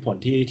เป็นเหตุผล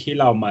ที่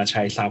เรามาใ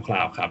ช้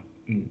SoundCloud ครับ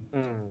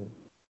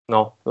เน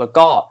าะแล้ว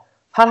ก็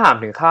ถ้าถาม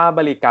ถึงค่า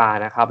บริการ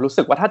นะครับรู้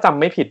สึกว่าถ้าจำ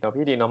ไม่ผิดเนาะ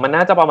พี่ดีเนาะมัน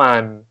น่าจะประมาณ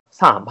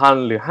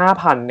 3,000 หรือ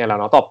 5,000 เนี่ยแหละ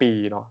เนาะต่อปี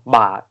เนาะบ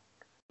าท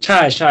ใ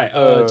ช่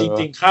ๆจ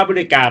ริงๆค่าบ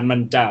ริการมัน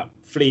จะ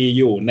ฟรี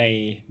อยู่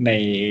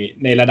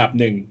ในระดับ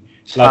หนึ่ง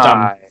เราจ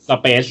ำ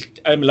space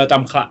เราจ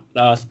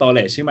ำ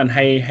storage ที่มัน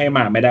ให้ม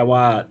าไม่ได้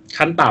ว่า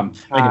ขั้นต่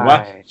ำหมายถึงว่า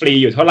ฟรี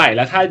อยู่เท่าไหร่แ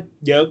ล้วถ้า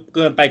เยอะเ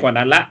กินไปกว่า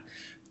นั้นละ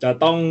จะ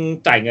ต้อง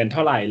จ่ายเงินเท่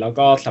าไหร่แล้ว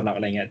ก็สำหรับอ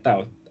ะไรเงี้ยแต่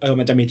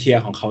มันจะมีเทีย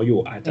ร์ของเขาอยู่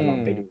อาจจะลอง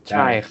ไปดูใ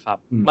ช่ครับ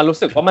มันรู้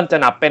สึกว่ามันจะ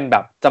นับเป็นแบ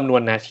บจำนว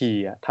นนาที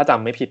ถ้าจ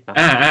ำไม่ผิดนะ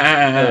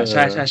ใ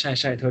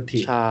ช่โทษที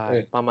ใช่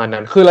ประมาณ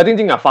นั้นคือแล้วจ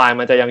ริงๆไฟล์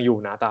มันจะยังอยู่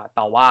นะแ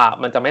ต่ว่า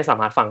มันจะไม่สา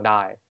มารถฟังไ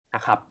ด้น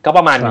ะครับก็ป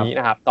ระมาณนี้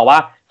นะครับแต่ว่า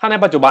ถ้าใน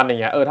ปัจจุบันอย่า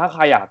งเงี้ยถ้าใค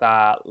รอยากจะ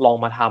ลอง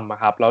มาท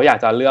ำครับแล้วอยาก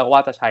จะเลือกว่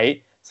าจะใช้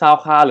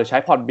SoundCloud หรือใช้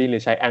Podbean หรื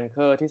อใช้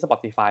Anchor ที่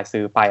Spotify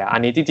ซื้อไปอั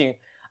นนี้จริง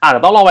ๆอาจจ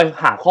ะต้องลองไป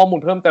หาข้อมูล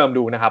เพิ่มเติม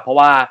ดูนะครับเพราะ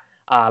ว่า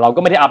เราก็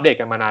ไม่ได้อัปเดต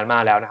กันมานานมา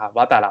กแล้วนะครับ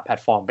ว่าแต่ละแพล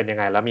ตฟอร์มเป็นยัง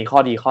ไงแล้วมีข้อ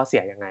ดีข้อเสี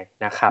ยยังไง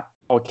นะครับ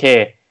โอเค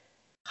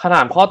คำถ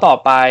ามข้อต่อ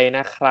ไปน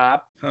ะครับ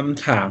ค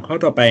ำถามข้อ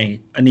ต่อไป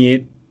อันนี้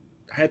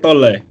ให้ต้น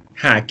เลย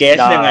หาเกส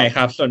ยังไงค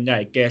รับส่วนใหญ่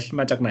เกส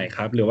มาจากไหนค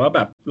รับหรือว่าแบ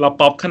บเรา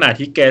ป๊อปขนาด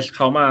ที่เกสเข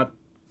ามา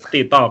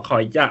ติดต่อขอ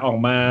อยากออก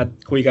มา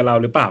คุยกับเรา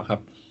หรือเปล่าครับ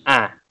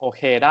โอเ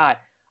คได้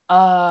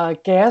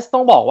เกสต้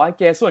องบอกว่าเ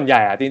กสส่วนใหญ่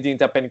จริง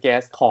ๆจะเป็นเก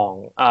สของ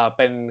เ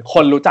ป็นค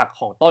นรู้จัก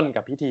ของต้น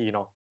กับพี่ทีเ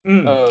นาะ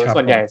ส่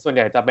วนให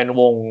ญ่จะเป็น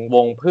ว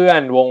งเพื่อ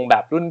นวงแบ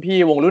บรุ่นพี่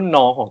วงรุ่น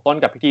น้องของต้น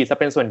กับพี่ทีจะ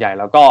เป็นส่วนใหญ่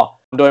แล้วก็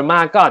โดยม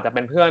ากก็อาจจะเ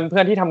ป็นเพื่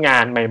อนที่ทำงา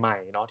นใหม่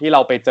ๆเนาะที่เร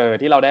าไปเจอ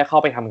ที่เราได้เข้า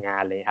ไปทำงา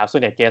นเลยครับส่ว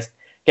นใหญ่เ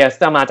กส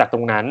จะมาจากตร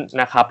งนั้น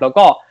นะครับแล้ว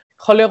ก็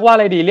เขาเรียกว่าอะ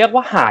ไรดีเรียก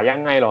ว่าหายั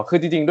งไงหรอคือ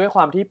จริงๆด้วยค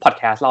วามที่พอด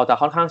แคสต์เราจะ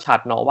ค่อนข้างชัด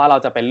เนาะว่าเรา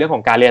จะเป็นเรื่องข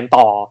องการเรียน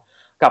ต่อ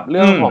กับเ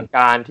รื่องของ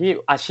การที่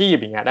อาชีพ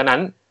อย่างเงี้ยดังนั้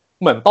น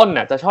เหมือนต้นเ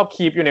นี่ยจะชอบ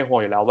คีปอยู่ในหัว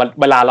อยู่แล้ว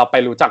เวลาเราไป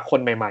รู้จักคน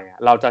ใหม่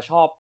ๆเราจะช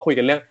อบคุย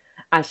กันเรื่อง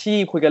อาชี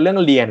พคุยกันเรื่อง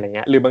เรียนอะไรเ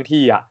งี้ยหรือบาง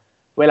ที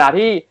เวลา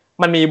ที่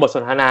มันมีบทส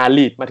นทนา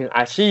ลีดมาถึงอ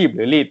าชีพห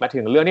รือลีดมาถึ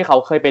งเรื่องที่เขา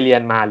เคยไปเรีย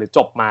นมาหรือจ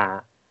บมา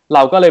เร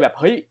าก็เลยแบบ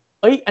เฮ้ย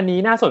อันนี้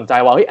น่าสนใจ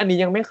ว่ะเฮ้ยอันนี้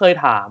ยังไม่เคย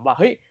ถามว่ะ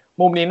เฮ้ย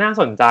มุมนี้น่า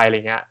สนใจอะไร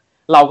เงี้ย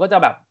เราก็จะ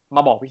แบบม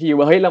าบอกพี่ที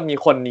ว่าเฮ้ยเรามี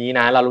คนนี้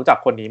นะเรารู้จัก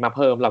คนนี้มาเ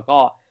พิ่มเราก็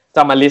จ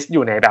ะมาลิสต์อ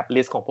ยู่ในแบบ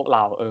ลิสต์ของพวกเร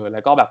าแล้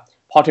วก็แบบ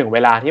พอถึงเว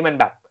ลาที่มัน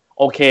แบบ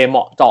โอเคเหม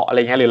าะเจาะอะไร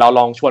เงี้ยหรือเรา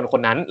ลองชวนค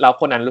นนั้นแล้ว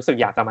คนนั้นรู้สึก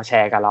อยากจะมาแช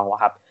ร์กับเราอ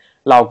ะครับ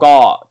เราก็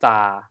จะ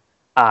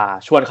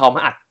ชวนเขาม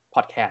าอัดพ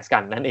อดแคสต์กั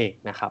นนั่นเอง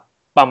นะครับ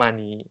ประมาณ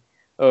นี้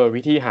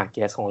วิธีหาเก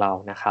สของเรา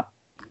นะครับ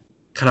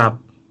ครับ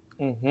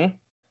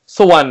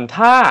ส่วน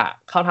ถ้า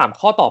คำถาม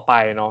ข้อต่อไป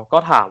เนาะก็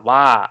ถามว่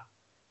า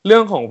เรื่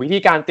องของวิธี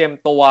การเตรียม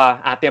ตัว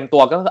เตรียมตั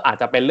วก็อาจ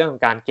จะเป็นเรื่องขอ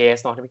งการเกส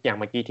เนาะอย่าง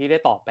เมื่อกี้ที่ได้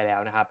ตอบไปแล้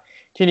วนะครับ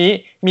ทีนี้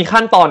มี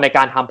ขั้นตอนในก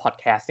ารทำพอด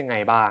แคสต์ยังไง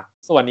บ้าง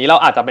ส่วนนี้เรา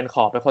อาจจะเป็น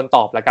เป็นคนต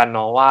อบแล้วกันเน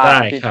าะว่า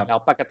จริงๆแล้ว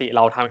ปกติเ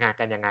ราทำงาน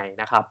กันยังไง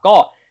นะครับก็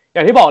อย่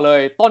างที่บอกเล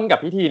ยต้นกับ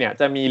พิธีเนี่ย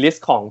จะมีลิส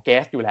ต์ของเก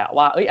สอยู่แล้ว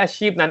ว่าอา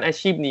ชีพนั้นอา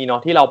ชีพนี้เนา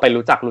ะที่เราไป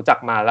รู้จัก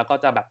มาแล้วก็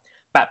จะแบบ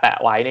แปะ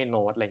ไว้ในโ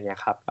น้ตอะไรเงี้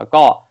ยครับแล้ว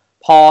ก็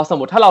พอสม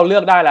มติถ้าเราเลื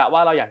อกได้แล้วว่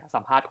าเราอยากจะ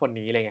สัมภาษณ์คน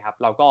นี้อะไรเงี้ยครับ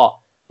เรา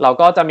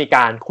ก็จะมีก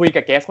ารคุย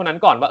กับเกสคนนั้น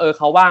ก่อนว่าเ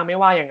ขาว่างไม่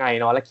ว่ายังไง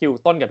เนาะและคิว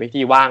ต้นกับพิ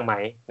ธีว่างไหม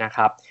นะค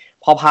รับ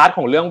พอพาร์ทข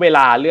องเรื่องเวล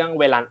า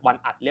วัน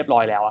อัดเรียบร้อ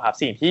ยแล้วครับ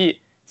สิ่ง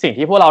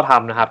ที่พวกเราท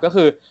ำนะครับก็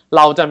คือเ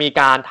ราจะมี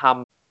การท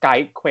ำไก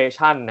ด์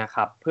question นะค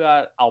รับเพื่อ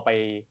เอาไป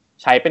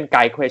ใช้เป็นไก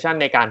ด์ question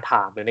ในการถ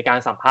ามหรือในการ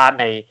สัมภาษณ์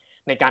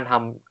ในการท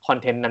ำคอน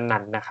เทนต์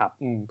นั้นๆนะครับ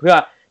เพื่อ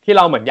ที่เ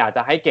ราเหมือนอยากจ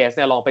ะให้เกสเ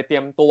นี่ยลองไปเตรี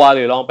ยมตัวห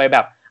รือลองไปแบ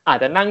บอาจ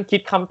จะนั่งคิ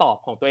ดคำตอบ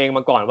ของตัวเองม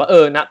าก่อนว่า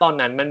ณตอน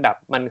นั้น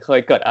มันเคย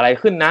เกิดอะไร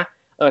ขึ้นนะ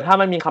ถ้า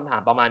มันมีคำถา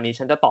มประมาณนี้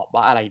ฉันจะตอบ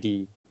ว่าอะไรดี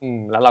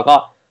แล้วเราก็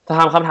จะ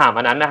ทำคำถาม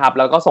อันนั้นนะครับ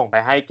แล้วก็ส่งไป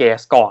ให้เก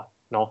สก่อน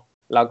เนาะ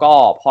แล้วก็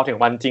พอถึง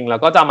วันจริงเรา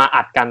ก็จะมา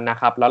อัดกันนะ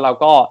ครับแล้วเรา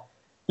ก็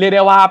เรียกไ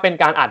ด้ว่าเป็น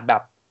การอัดแบ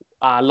บ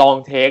long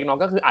take เนาะ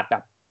ก็คืออัด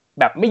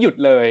แบบไม่หยุด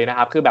เลยนะค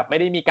รับคือแบบไม่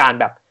ได้มีการ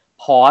แบบ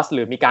pause ห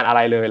รือมีการอะไร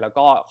เลยแล้ว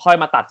ก็ค่อย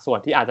มาตัดส่วน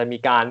ที่อาจจะมี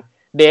การ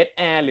dead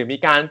air หรือมี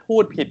การพู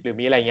ดผิดหรือ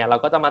มีอะไรเงี้ยเรา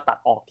ก็จะมาตัด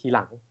ออกทีห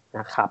ลัง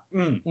นะครับ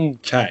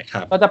ใช่ค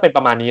รับก็จะเป็นป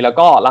ระมาณนี้แล้ว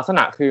ก็ลักษณ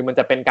ะคือมัน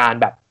จะเป็นการ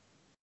แบบ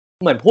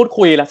เหมือนพูด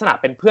คุยลักษณะ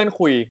เป็นเพื่อน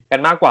คุยกัน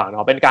มากกว่าเนา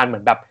ะเป็นการเหมื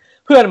อนแบบ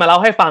เพื่อนมาเล่า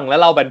ให้ฟังแล้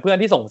วเราเป็นเพื่อน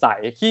ที่สงสั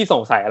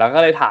ยแล้ว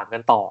ก็เลยถามกั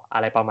นต่ออะ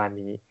ไรประมาณ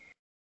นี้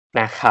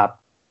นะครับ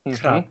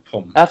ครับผ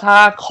มแล้วถ้า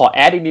ขอแอ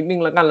ดอีกนิดนึ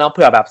งแล้วกันแล้วเ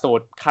ผื่อแบบสมม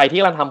ติใครที่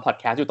กำลังทำพอด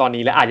แคสต์อยู่ตอน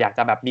นี้แล้วอาจอยากจ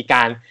ะแบบมีก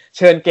ารเ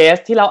ชิญเก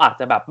สที่เราอาจ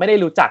จะแบบไม่ได้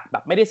รู้จักแบ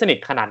บไม่ได้สนิท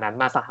ขนาดนั้น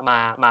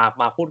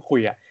มาพูดคุ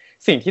ย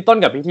สิ่งที่ต้น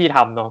กับพิธีท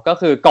ำเนาะก็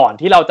คือก่อน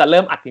ที่เราจะเ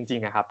ริ่มอัดจริง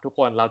ๆครับทุกค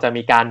นเราจะ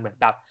มีการเหมือน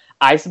แบบ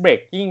ไอซ์เบร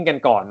กกิ้งกัน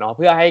ก่อนเนาะเ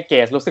พื่อให้เก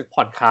สรู้สึก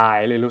ผ่อนคลาย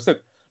หรือ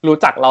รู้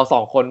จักเรา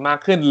2คนมาก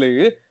ขึ้นหรือ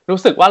รู้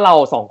สึกว่าเรา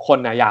2คน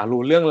อยาก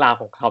รู้เรื่องราว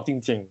ของเขาจ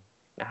ริง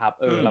ๆนะครับ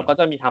เราก็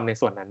จะมีทำใน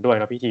ส่วนนั้นด้วย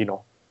เนาะพิธีเนา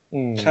ะ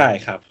ใช่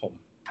ครับผ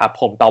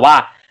มแต่ว่า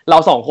เรา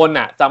2คน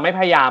จะไม่พ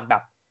ยายามแบ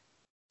บ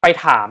ไป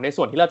ถามใน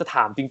ส่วนที่เราจะถ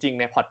ามจริงๆ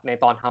ใน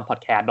ตอนทำพอด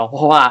แคสต์เนาะเพ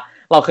ราะว่า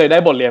เราเคยได้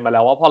บทเรียนมาแ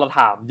ล้วว่าพอเรา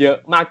ถามเยอะ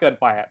มากเกิน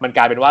ไปมันก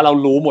ลายเป็นว่าเรา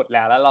รู้หมดแ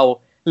ล้วเรา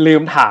ลื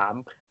มถาม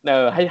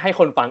ให้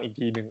คนฟังอีก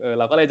ทีนึง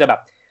เราก็เลยจะแบบ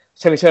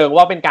เชิง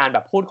ว่าเป็นการแบ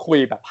บพูดคุย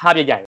แบบภาพ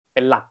ใหญ่ๆเ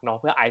ป็นหลักเนาะ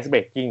เพื่อไอซ์เบร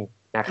กกิ้ง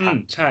นะครับ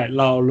ใช่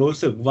เรารู้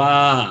สึกว่า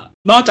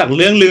นอกจากเ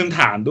รื่องลืม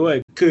ถามด้วย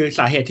คือส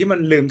าเหตุที่มัน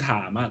ลืมถ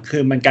ามคื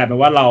อมันกลายเป็น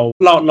ว่าเร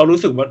ารู้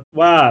สึก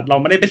ว่าเรา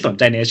ไม่ได้ไปสน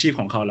ใจในอาชีพ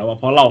ของเขาแล้ว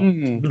เพราะเรา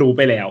รู้ไ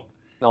ปแล้ว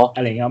เนาะอ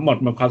ะไรเงี้ยหมด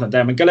ความสนใจ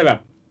มันก็เลยแบ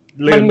บ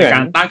ลืมกา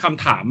รตั้งค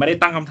ำถามไม่ได้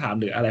ตั้งคำถาม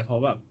หรืออะไรเพรา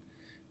ะแบบ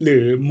หรื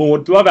อมูด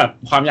ว่าแบบ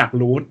ความอยาก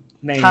รู้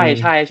ในใช่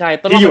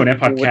ที่อยู่ใน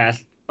พอดแคส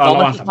ต์ตอนระ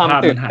หว่างสัมภาษ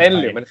ณ์มันหายไป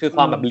หรือมันคือค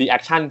วามแบบรีแอ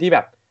คชั่นที่แบ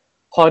บ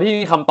พอที่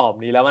คำตอบ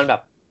นี้แล้วมันแบ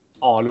บ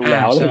รู้แ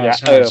ล้วอะไรเงี้ย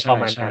ประ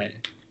มาณนั้น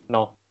เน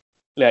าะ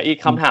เหลืออีก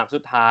คำถามสุ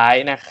ดท้าย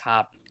นะครั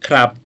บ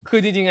คือ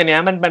จริงๆอันเนี้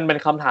ยมันเป็น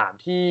คำถาม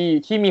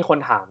ที่มีคน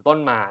ถามต้น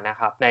มานะ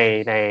ครับ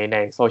ใน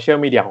โซเชียล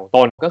มีเดียของ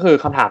ต้นก็คือ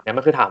คำถามเนี้ย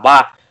มันคือถามว่า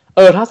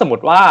ถ้าสมม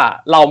ติว่า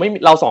เ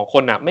ราสองค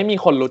นไม่มี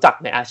คนรู้จัก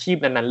ในอาชีพ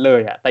นั้นๆเล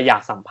ยแต่อยา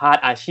กสัมภาษ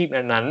ณ์อาชีพ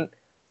นั้น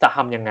ๆจะท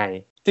ำยังไง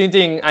จ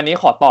ริงๆอันนี้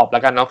ขอตอบแล้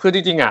วกันเนาะคือจ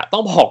ริงๆต้อ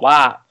งบอกว่า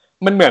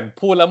มันเหมือน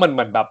พูดแล้วมันเห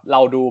มือนแบบเร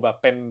าดูแบบ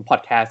เป็นพอ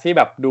ดแคสต์ที่แ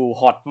บบดู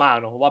ฮอตมาก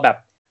เนาะเพราะว่าแบบ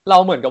เรา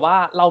เหมือนกับว่า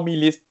เรามี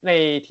ลิสต์ใน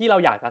ที่เรา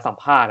อยากจะสัม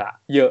ภาษณ์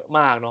เยอะม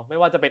ากเนาะไม่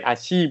ว่าจะเป็นอา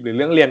ชีพหรือเ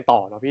รื่องเรียนต่อ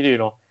เนาะพี่ดี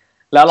เนาะ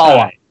แล้วเรา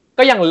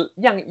ก็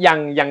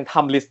ยังท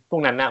ำลิสต์ตร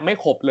งนั้นไม่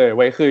ครบเลยเ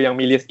ว้ยคือยัง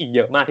มีลิสต์อีกเย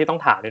อะมากที่ต้อง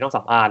ถามที่ต้อง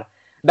สัมภาษณ์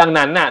ดัง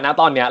นั้นณ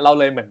ตอนเนี้ยเรา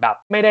เลยเหมือนแบบ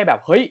ไม่ได้แบบ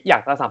เฮ้ยอยา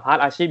กจะสัมภาษ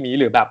ณ์อาชีพนี้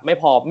หรือแบบไ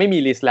ม่มี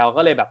ลิสต์แล้ว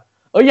ก็เลยแบบ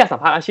อยากสัม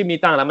ภาษณ์อาชีพนี้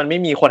จังแล้วมันไม่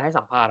มีคนให้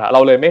สัมภาษณ์เรา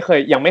เลย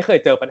ยังไม่เคย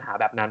เจอปัญหา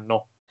แบบนั้นเนา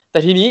ะแต่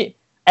ทีนี้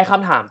ไอ้ค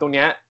ำถามตรงเ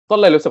นี้ยต้น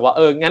เลยรู้สึกว่า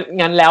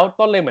งั้นแล้ว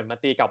ต้นเลยเหมือนมา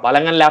ตีกลับว่าแล้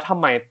วงั้นแล้วทำ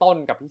ไมต้น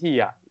กับพิธี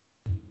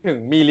ถึง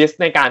มีลิส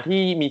ต์ในการ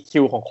ที่มีคิ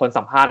วของคน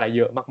สัมภาษณ์เ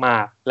ยอะมา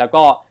กๆแล้ว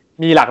ก็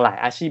มีหลากหลาย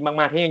อาชีพม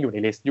ากๆที่ยังอยู่ใน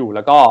ลิสต์อยู่แ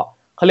ล้วก็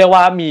เขาเรียก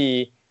ว่ามี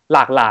หล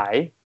ากหลาย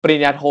ปริ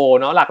ญญาโท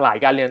เนาะหลากหลาย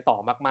การเรียนต่อ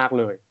มากๆ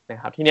เลยน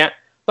ะครับทีเนี้ย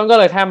ต้นก็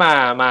เลยแค่ม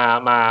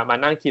า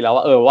นั่งคิดแล้ว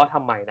ว่าท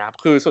ำไมนะ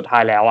คือสุดท้า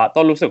ยแล้ว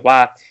ต้นรู้สึกว่า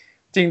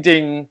จริ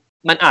ง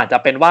ๆมันอาจจะ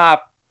เป็นว่า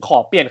ขอ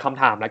เปลี่ยนค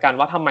ำถามแล้วกัน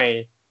ว่าทำไม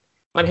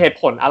มันเหตุ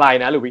ผลอะไร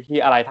นะหรือวิธี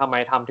อะไรทำไม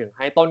ทำถึงใ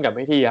ห้ต้นกับ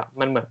พิธี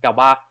มันเหมือนกับ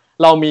ว่า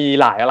เรามี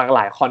หลาก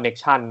คอนเนค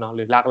ชั่นเนาะห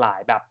รือหลากหลาย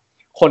แบบ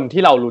คน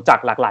ที่เรารู้จัก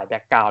หลากหลายแบ็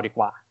คกราวด์ดีก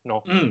ว่าเนา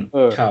ะ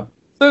ครับ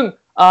ซึ่ง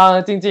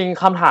จริง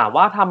ๆคำถาม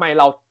ว่าทำไม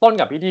เราต้น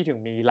กับพี่ทีถึง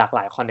มีหลากหล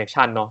ายคอนเนค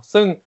ชันเนาะ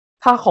ซึ่ง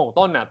ถ้าของ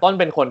ต้นน่ะต้น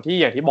เป็นคนที่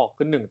อย่างที่บอก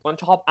คือ1ต้น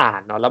ชอบอ่า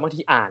นเนาะแล้วบาง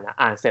ทีอ่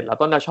านเสร็จแล้ว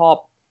ต้นจะชอบ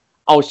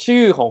เอา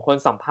ชื่อของคน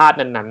สัมภาษณ์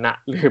นั้นๆน่ะ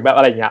หรือแบบอ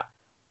ะไรเงี้ย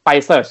ไป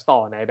เสิร์ชต่อ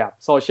ในแบบ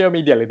โซเชียล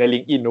มีเดียหรือใน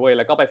LinkedIn ด้วยแ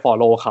ล้วก็ไป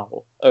follow เขา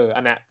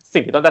อันนั้น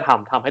สิ่งที่ต้นจะ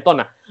ทำให้ต้น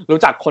น่ะรู้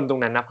จักคนตร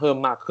งนั้นนะเพิ่ม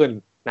มากขึ้น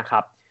นะครั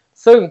บ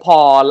ซึ่งพอ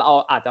เรา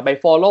อาจจะไป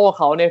follow เ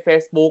ขาใน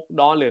Facebook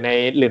เนาะหรือ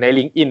ใน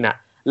LinkedIn น่ะ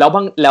แ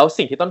ล้ว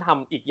สิ่งที่ต้นท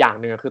ำอีกอย่าง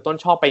นึงคือต้น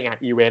ชอบไปงาน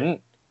อีเวนต์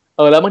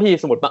แล้วบางที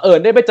สมมติ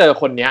ได้ไปเจอ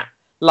คนเนี้ย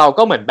เรา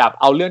ก็เหมือนแบบ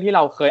เอาเรื่องที่เร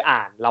าเคยอ่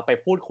านเราไป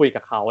พูดคุย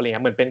กับเขาอะไรเ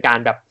งี้ยเหมือนเป็นการ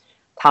แบบ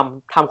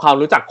ทำความ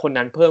รู้จักคน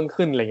นั้นเพิ่ม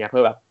ขึ้นอะไรเงี้ยเ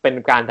พื่อแบบเป็น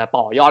การจะ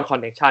ต่อยอดคอน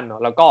เนคชันเนา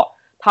ะแล้วก็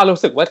ถ้ารู้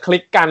สึกว่าคลิ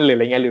กกันหรืออะ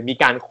ไรเงี้ยหรือมี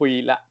การคุย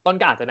และต้น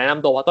ก็อาจจะแนะน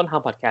ำตัวว่าต้นท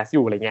ำพอดแคสต์อ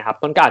ยู่อะไรเงี้ยครับ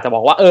ต้นก็อาจจะบ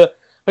อกว่าเ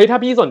ฮ้ยถ้า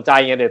พี่สนใจ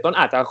เงี้ยเดี๋ยวต้น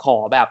อาจจะข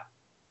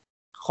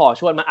อ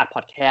ชวนมาอัดพ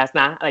อดแคสต์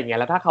นะอะไรเงี้ย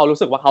แล้วถ้าเขารู้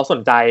สึกว่าเขาส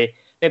นใจ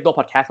ในตัวพ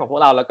อดแคสต์ของพว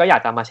กเราแล้วก็อยา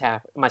กจะมา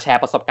แช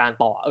ร์ประสบการณ์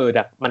ต่อแบ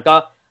บมันก็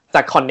จ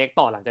ะคอนเนค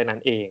ต่อหลังจากนั้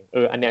นเอง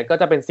อันเนี้ยก็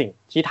จะเป็นสิ่ง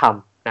ที่ท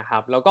ำนะครั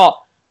บแล้วก็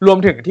รวม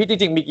ถึงที่จ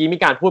ริงๆเมื่อกี้มี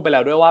การพูดไปแล้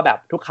วด้วยว่าแบบ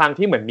ทุกครั้ง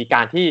ที่เหมือนมีก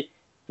ารที่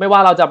ไม่ว่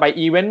าเราจะไป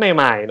อีเวนต์ใ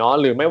หม่ๆเนาะ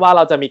หรือไม่ว่าเ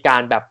ราจะมีกา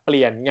รแบบเป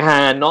ลี่ยนงา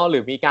นเนาะหรื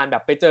อมีการแบ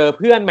บไปเจอเ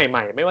พื่อนให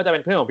ม่ๆไม่ว่าจะเป็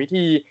นเพื่อนของพิ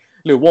ธี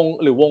หรือ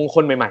วงค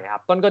นใหม่ๆครั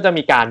บต้นก็จะ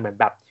มีการเหมือน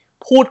แบบ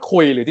พูดคุ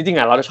ยหรือจริง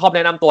ๆเราจะชอบแน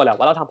ะนำตัวแหละ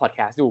ว่าเราทำพอดแค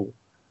สต์อยู่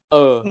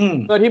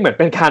เพื่อที่เหมือน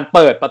เป็นการเ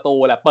ปิดประตู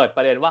แหละเปิดป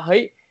ระเด็นว่าเฮ้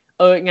ย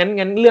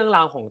งั้นเรื่องร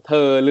าวของเธ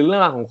อหรือเรื่อ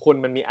งราวของคุณ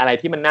มันมีอะไร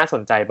ที่มันน่าส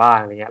นใจบ้าง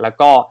อะไรเงี้ยแล้ว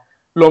ก็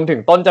รวมถึง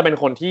ต้นจะเป็น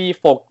คนที่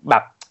โฟกัสแบ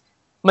บ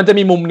มันจะ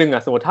มีมุมนึง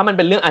สมมติถ้ามันเ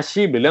ป็นเรื่องอา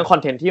ชีพหรือเรื่องคอ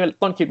นเทนต์ที่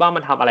ต้นคิดว่ามั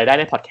นทำอะไรได้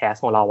ในพอดแคส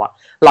ต์ของเรา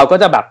เราก็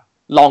จะแบบ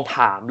ลองถ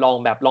ามล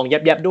องแ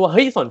ยบๆดูว่าเ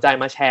ฮ้ยสนใจ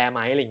มาแชร์ไหม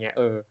อะไรเงี้ย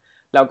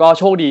แล้วก็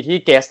โชคดีที่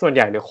เกสส่วนให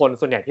ญ่หรือคน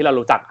ส่วนใหญ่ที่เรา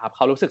รู้จักครับเข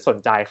ารู้สึกสน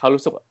ใจเขา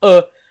รู้สึก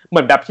เห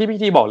มือนแบบที่พี่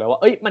ทีบอกเลยว่า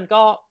มัน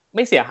ก็ไ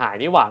ม่เสียหาย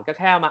นี่หว่าก็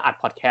แค่มาอัด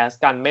พอดแคส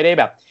ต์กันไม่ได้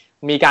แบบ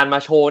มีการมา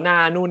โชว์หน้า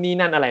นู่นนี่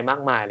นั่นอะไรมา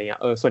กมายอะไรเงี้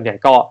ยส่วนใหญ่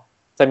ก็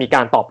จะมีก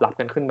ารตอบรับ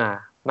กันขึ้นมา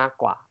มาก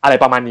กว่าอะไร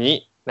ประมาณนี้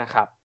นะค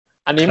รับ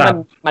อันนี้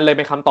มันเลยเ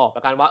ป็นคำตอบแ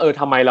ล้วกันว่า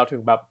ทำไมเราถึ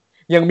งแบบ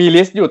ยังมี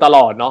ลิสต์อยู่ตล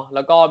อดเนาะแ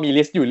ล้วก็มี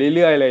ลิสต์อยู่เ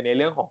รื่อยๆเลยในเ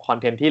รื่องของคอน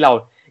เทนต์ที่เรา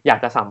อยาก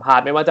จะสัมภาษ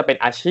ณ์ไม่ว่าจะเป็น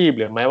อาชีพ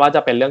หรือไม่ว่าจ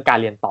ะเป็นเรื่องการ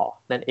เรียนต่อ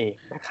นั่นเอง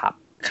นะครับ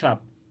ครับ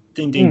จ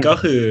ริงๆก็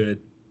คือ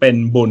เป็น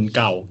บุญเ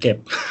ก่าเก็บ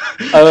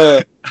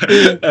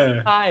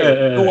ใช่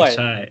ด้วย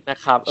นะ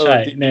ครับใช่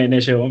ใน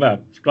เชิงว่าแบบ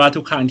ว่า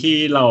ทุกครั้งที่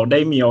เราได้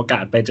มีโอกา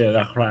สไปเจอ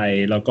กับใคร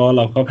แล้วก็เ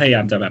ราก็พยาย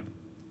ามจะแบบ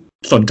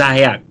สนใจ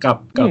กับ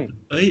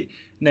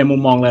ในมุม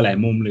มองหลาย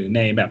ๆมุมหรือใ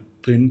นแบบ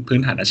พื้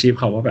นฐานอาชีพ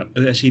เขาว่าแบบ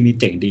อาชีพนี้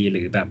เจ๋งดีห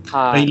รือแบบ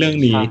เรื่อง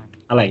นี้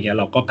อะไรเงี้ย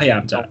เราก็พยายา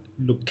มจะ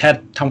แค่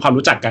ทำความ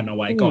รู้จักกันเอา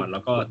ไว้ก่อนแล้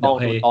วก็เดี๋ยว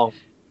ให้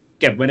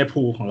เก็บไว้ใน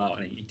พูลของเราอะ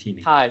ไรอีกทีนึ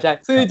งใช่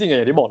ซึ่งจริงๆอย่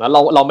างที่บอกนะ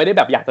เราไม่ได้แ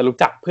บบอยากจะรู้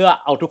จักเพื่อ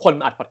เอาทุกคน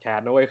มาอัดพอดแคส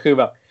ต์นะเว้ยคือ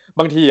แบบ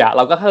บางทีเ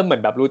ราก็เหมือ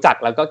นแบบรู้จัก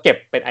แล้วก็เก็บ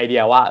เป็นไอเดี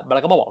ยว่าแ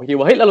ล้วก็บอกพี่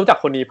ว่าเฮ้ยเรารู้จัก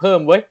คนนี้เพิ่ม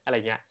เว้ยอะไร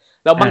เงี้ย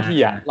แล้วบางที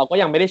เราก็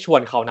ยังไม่ได้ชว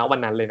นเขานะวัน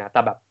นั้นเลยนะแ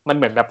ต่แบบมันเ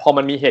หมือนแบบพอ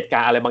มันมีเหตุกา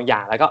รณ์อะไรบางอย่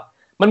างแล้วก็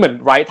มันเหมือน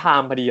right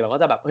time พอดีเราก็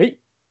จะแบบเฮ้ย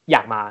อย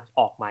ากมา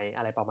ออกไหมอ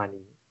ะไรประมาณ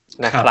นี้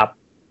นะครับ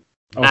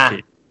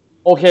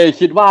โอเค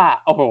คิดว่า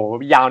โอ้โห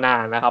ยาวนา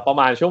นนะครับประ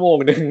มาณชั่วโมง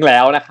นึงแล้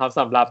วนะครับ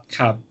สำหรับ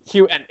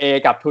Q&A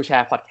กับ To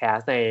Share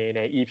Podcast ใ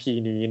น EP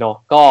นี้เนาะ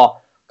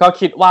ก็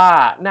คิดว่า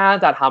น่า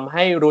จะทำใ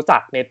ห้รู้จั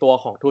กในตัว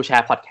ของ To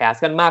Share Podcast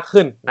กันมาก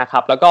ขึ้นนะครั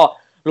บแล้วก็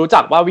รู้จั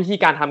กว่าวิธี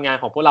การทำงาน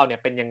ของพวกเราเนี่ย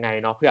เป็นยังไง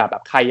เนาะเผื่อแบ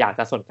บใครอยาก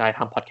จะสนใจท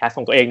ำ Podcast ข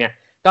องตัวเองเนี่ย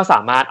ก็สา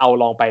มารถเอา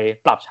ลองไป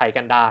ปรับใช้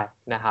กันได้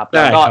นะครับแ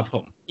ล้วก็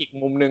อีก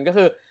มุมนึงก็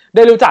คือไ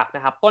ด้รู้จักน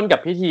ะครับต้นกับ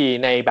พิธี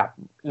ในแบบ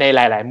ในห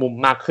ลายๆมุม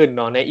มากขึ้นเ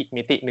นาะในอีก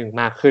มิตินึง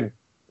มากขึ้น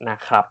นะ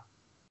ครับ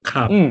ค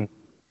รับ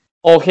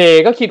โอเค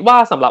ก็คิดว่า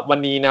สำหรับวัน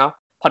นี้นะ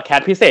พอดแคส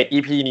ต์พิเศษ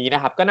EP นี้น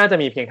ะครับก็น่าจะ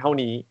มีเพียงเท่า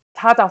นี้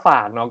ถ้าจะฝ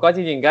ากเนาะก็จ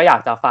ริงๆก็อยา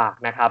กจะฝาก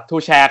นะครับ To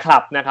Share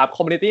Club นะครับค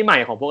อมมูนิตี้ใหม่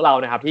ของพวกเรา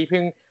นะครับที่เ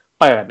พิ่ง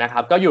เปิดนะครั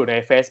บก็อยู่ใน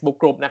Facebook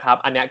Group นะครับ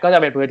อันนี้ก็จะ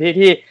เป็นพื้นที่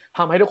ที่ท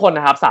ำให้ทุกคน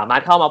นะครับสามาร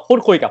ถเข้ามาพูด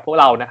คุยกับพวก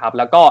เรานะครับ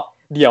แล้วก็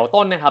เดี๋ยว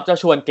ต้นนะครับจะ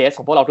ชวนเกสข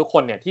องพวกเราทุกค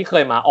นเนี่ยที่เค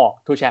ยมาออก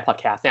To Share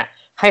Podcast เนี่ย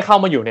ให้เข้า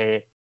มาอยู่ใน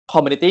คอ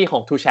มมูนิตี้ขอ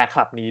ง To Share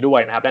Club นี้ด้วย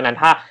นะครับดังนั้น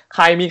ถ้าใค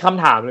รมีค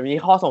ำถามหรือมี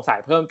ข้อสงสัย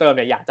เพิ่มเติมเ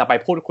นี่ยอยากจะไป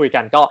พูดคุยกั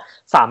นก็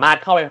สามารถ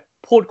เข้าไป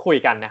พูดคุย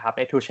กันนะครับใ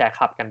น To Share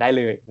Club กันได้เ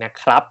ลยนะ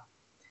ครับ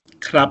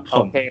ครับผมโ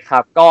อเคครั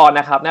บก็น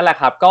ะครับนั่นแหละ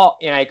ครับก็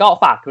ยังไงก็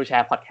ฝาก To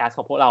Share Podcast ข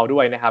องพวกเราด้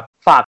วยนะครับ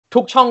ฝาก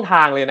ทุกช่องท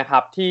างเลยนะครั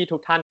บที่ทุ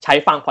กท่านใช้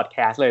ฟัง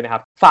podcast เลยนะครั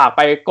บฝากไ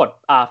ปกด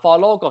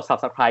follow กด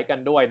subscribe กัน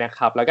ด้วยนะค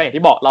รับแล้วก็อย่าง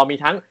ที่บอกเรามี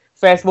ทั้ง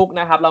Facebook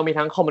นะครับเรามี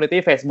ทั้ง community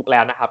Facebook แล้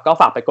วนะครับก็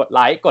ฝากไปกดไล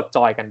ค์กดจ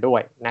อยกันด้ว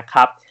ยนะค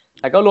รับ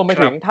แล้วก็รวมไป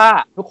ถึงถ้า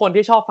ทุกคน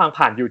ที่ชอบฟัง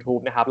ผ่าน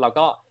YouTube นะครับเรา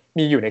ก็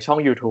มีอยู่ในช่อง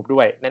YouTube ด้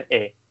วยนั่นเอ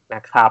งน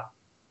ะครับ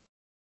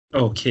โ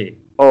อ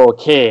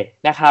เค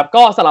นะครับ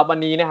ก็สำหรับวัน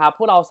นี้นะครับพ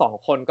วกเรา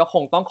2คนก็ค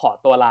งต้องขอ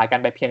ตัวลากัน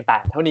ไปเพียงแต่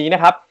เท่านี้น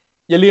ะครับ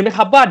อย่าลืมนะค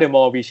รับว่า The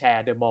more we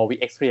share the more we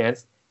experience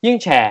ยิ่ง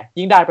แชร์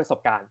ยิ่งได้ประสบ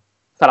การณ์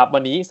สำหรับวั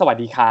นนี้สวัส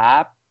ดีครั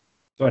บ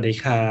สวัสดี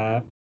ครับ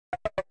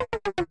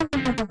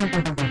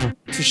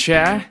To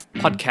Share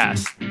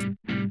Podcast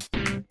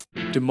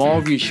The more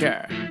we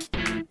share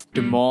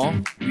the more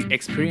we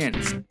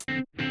experience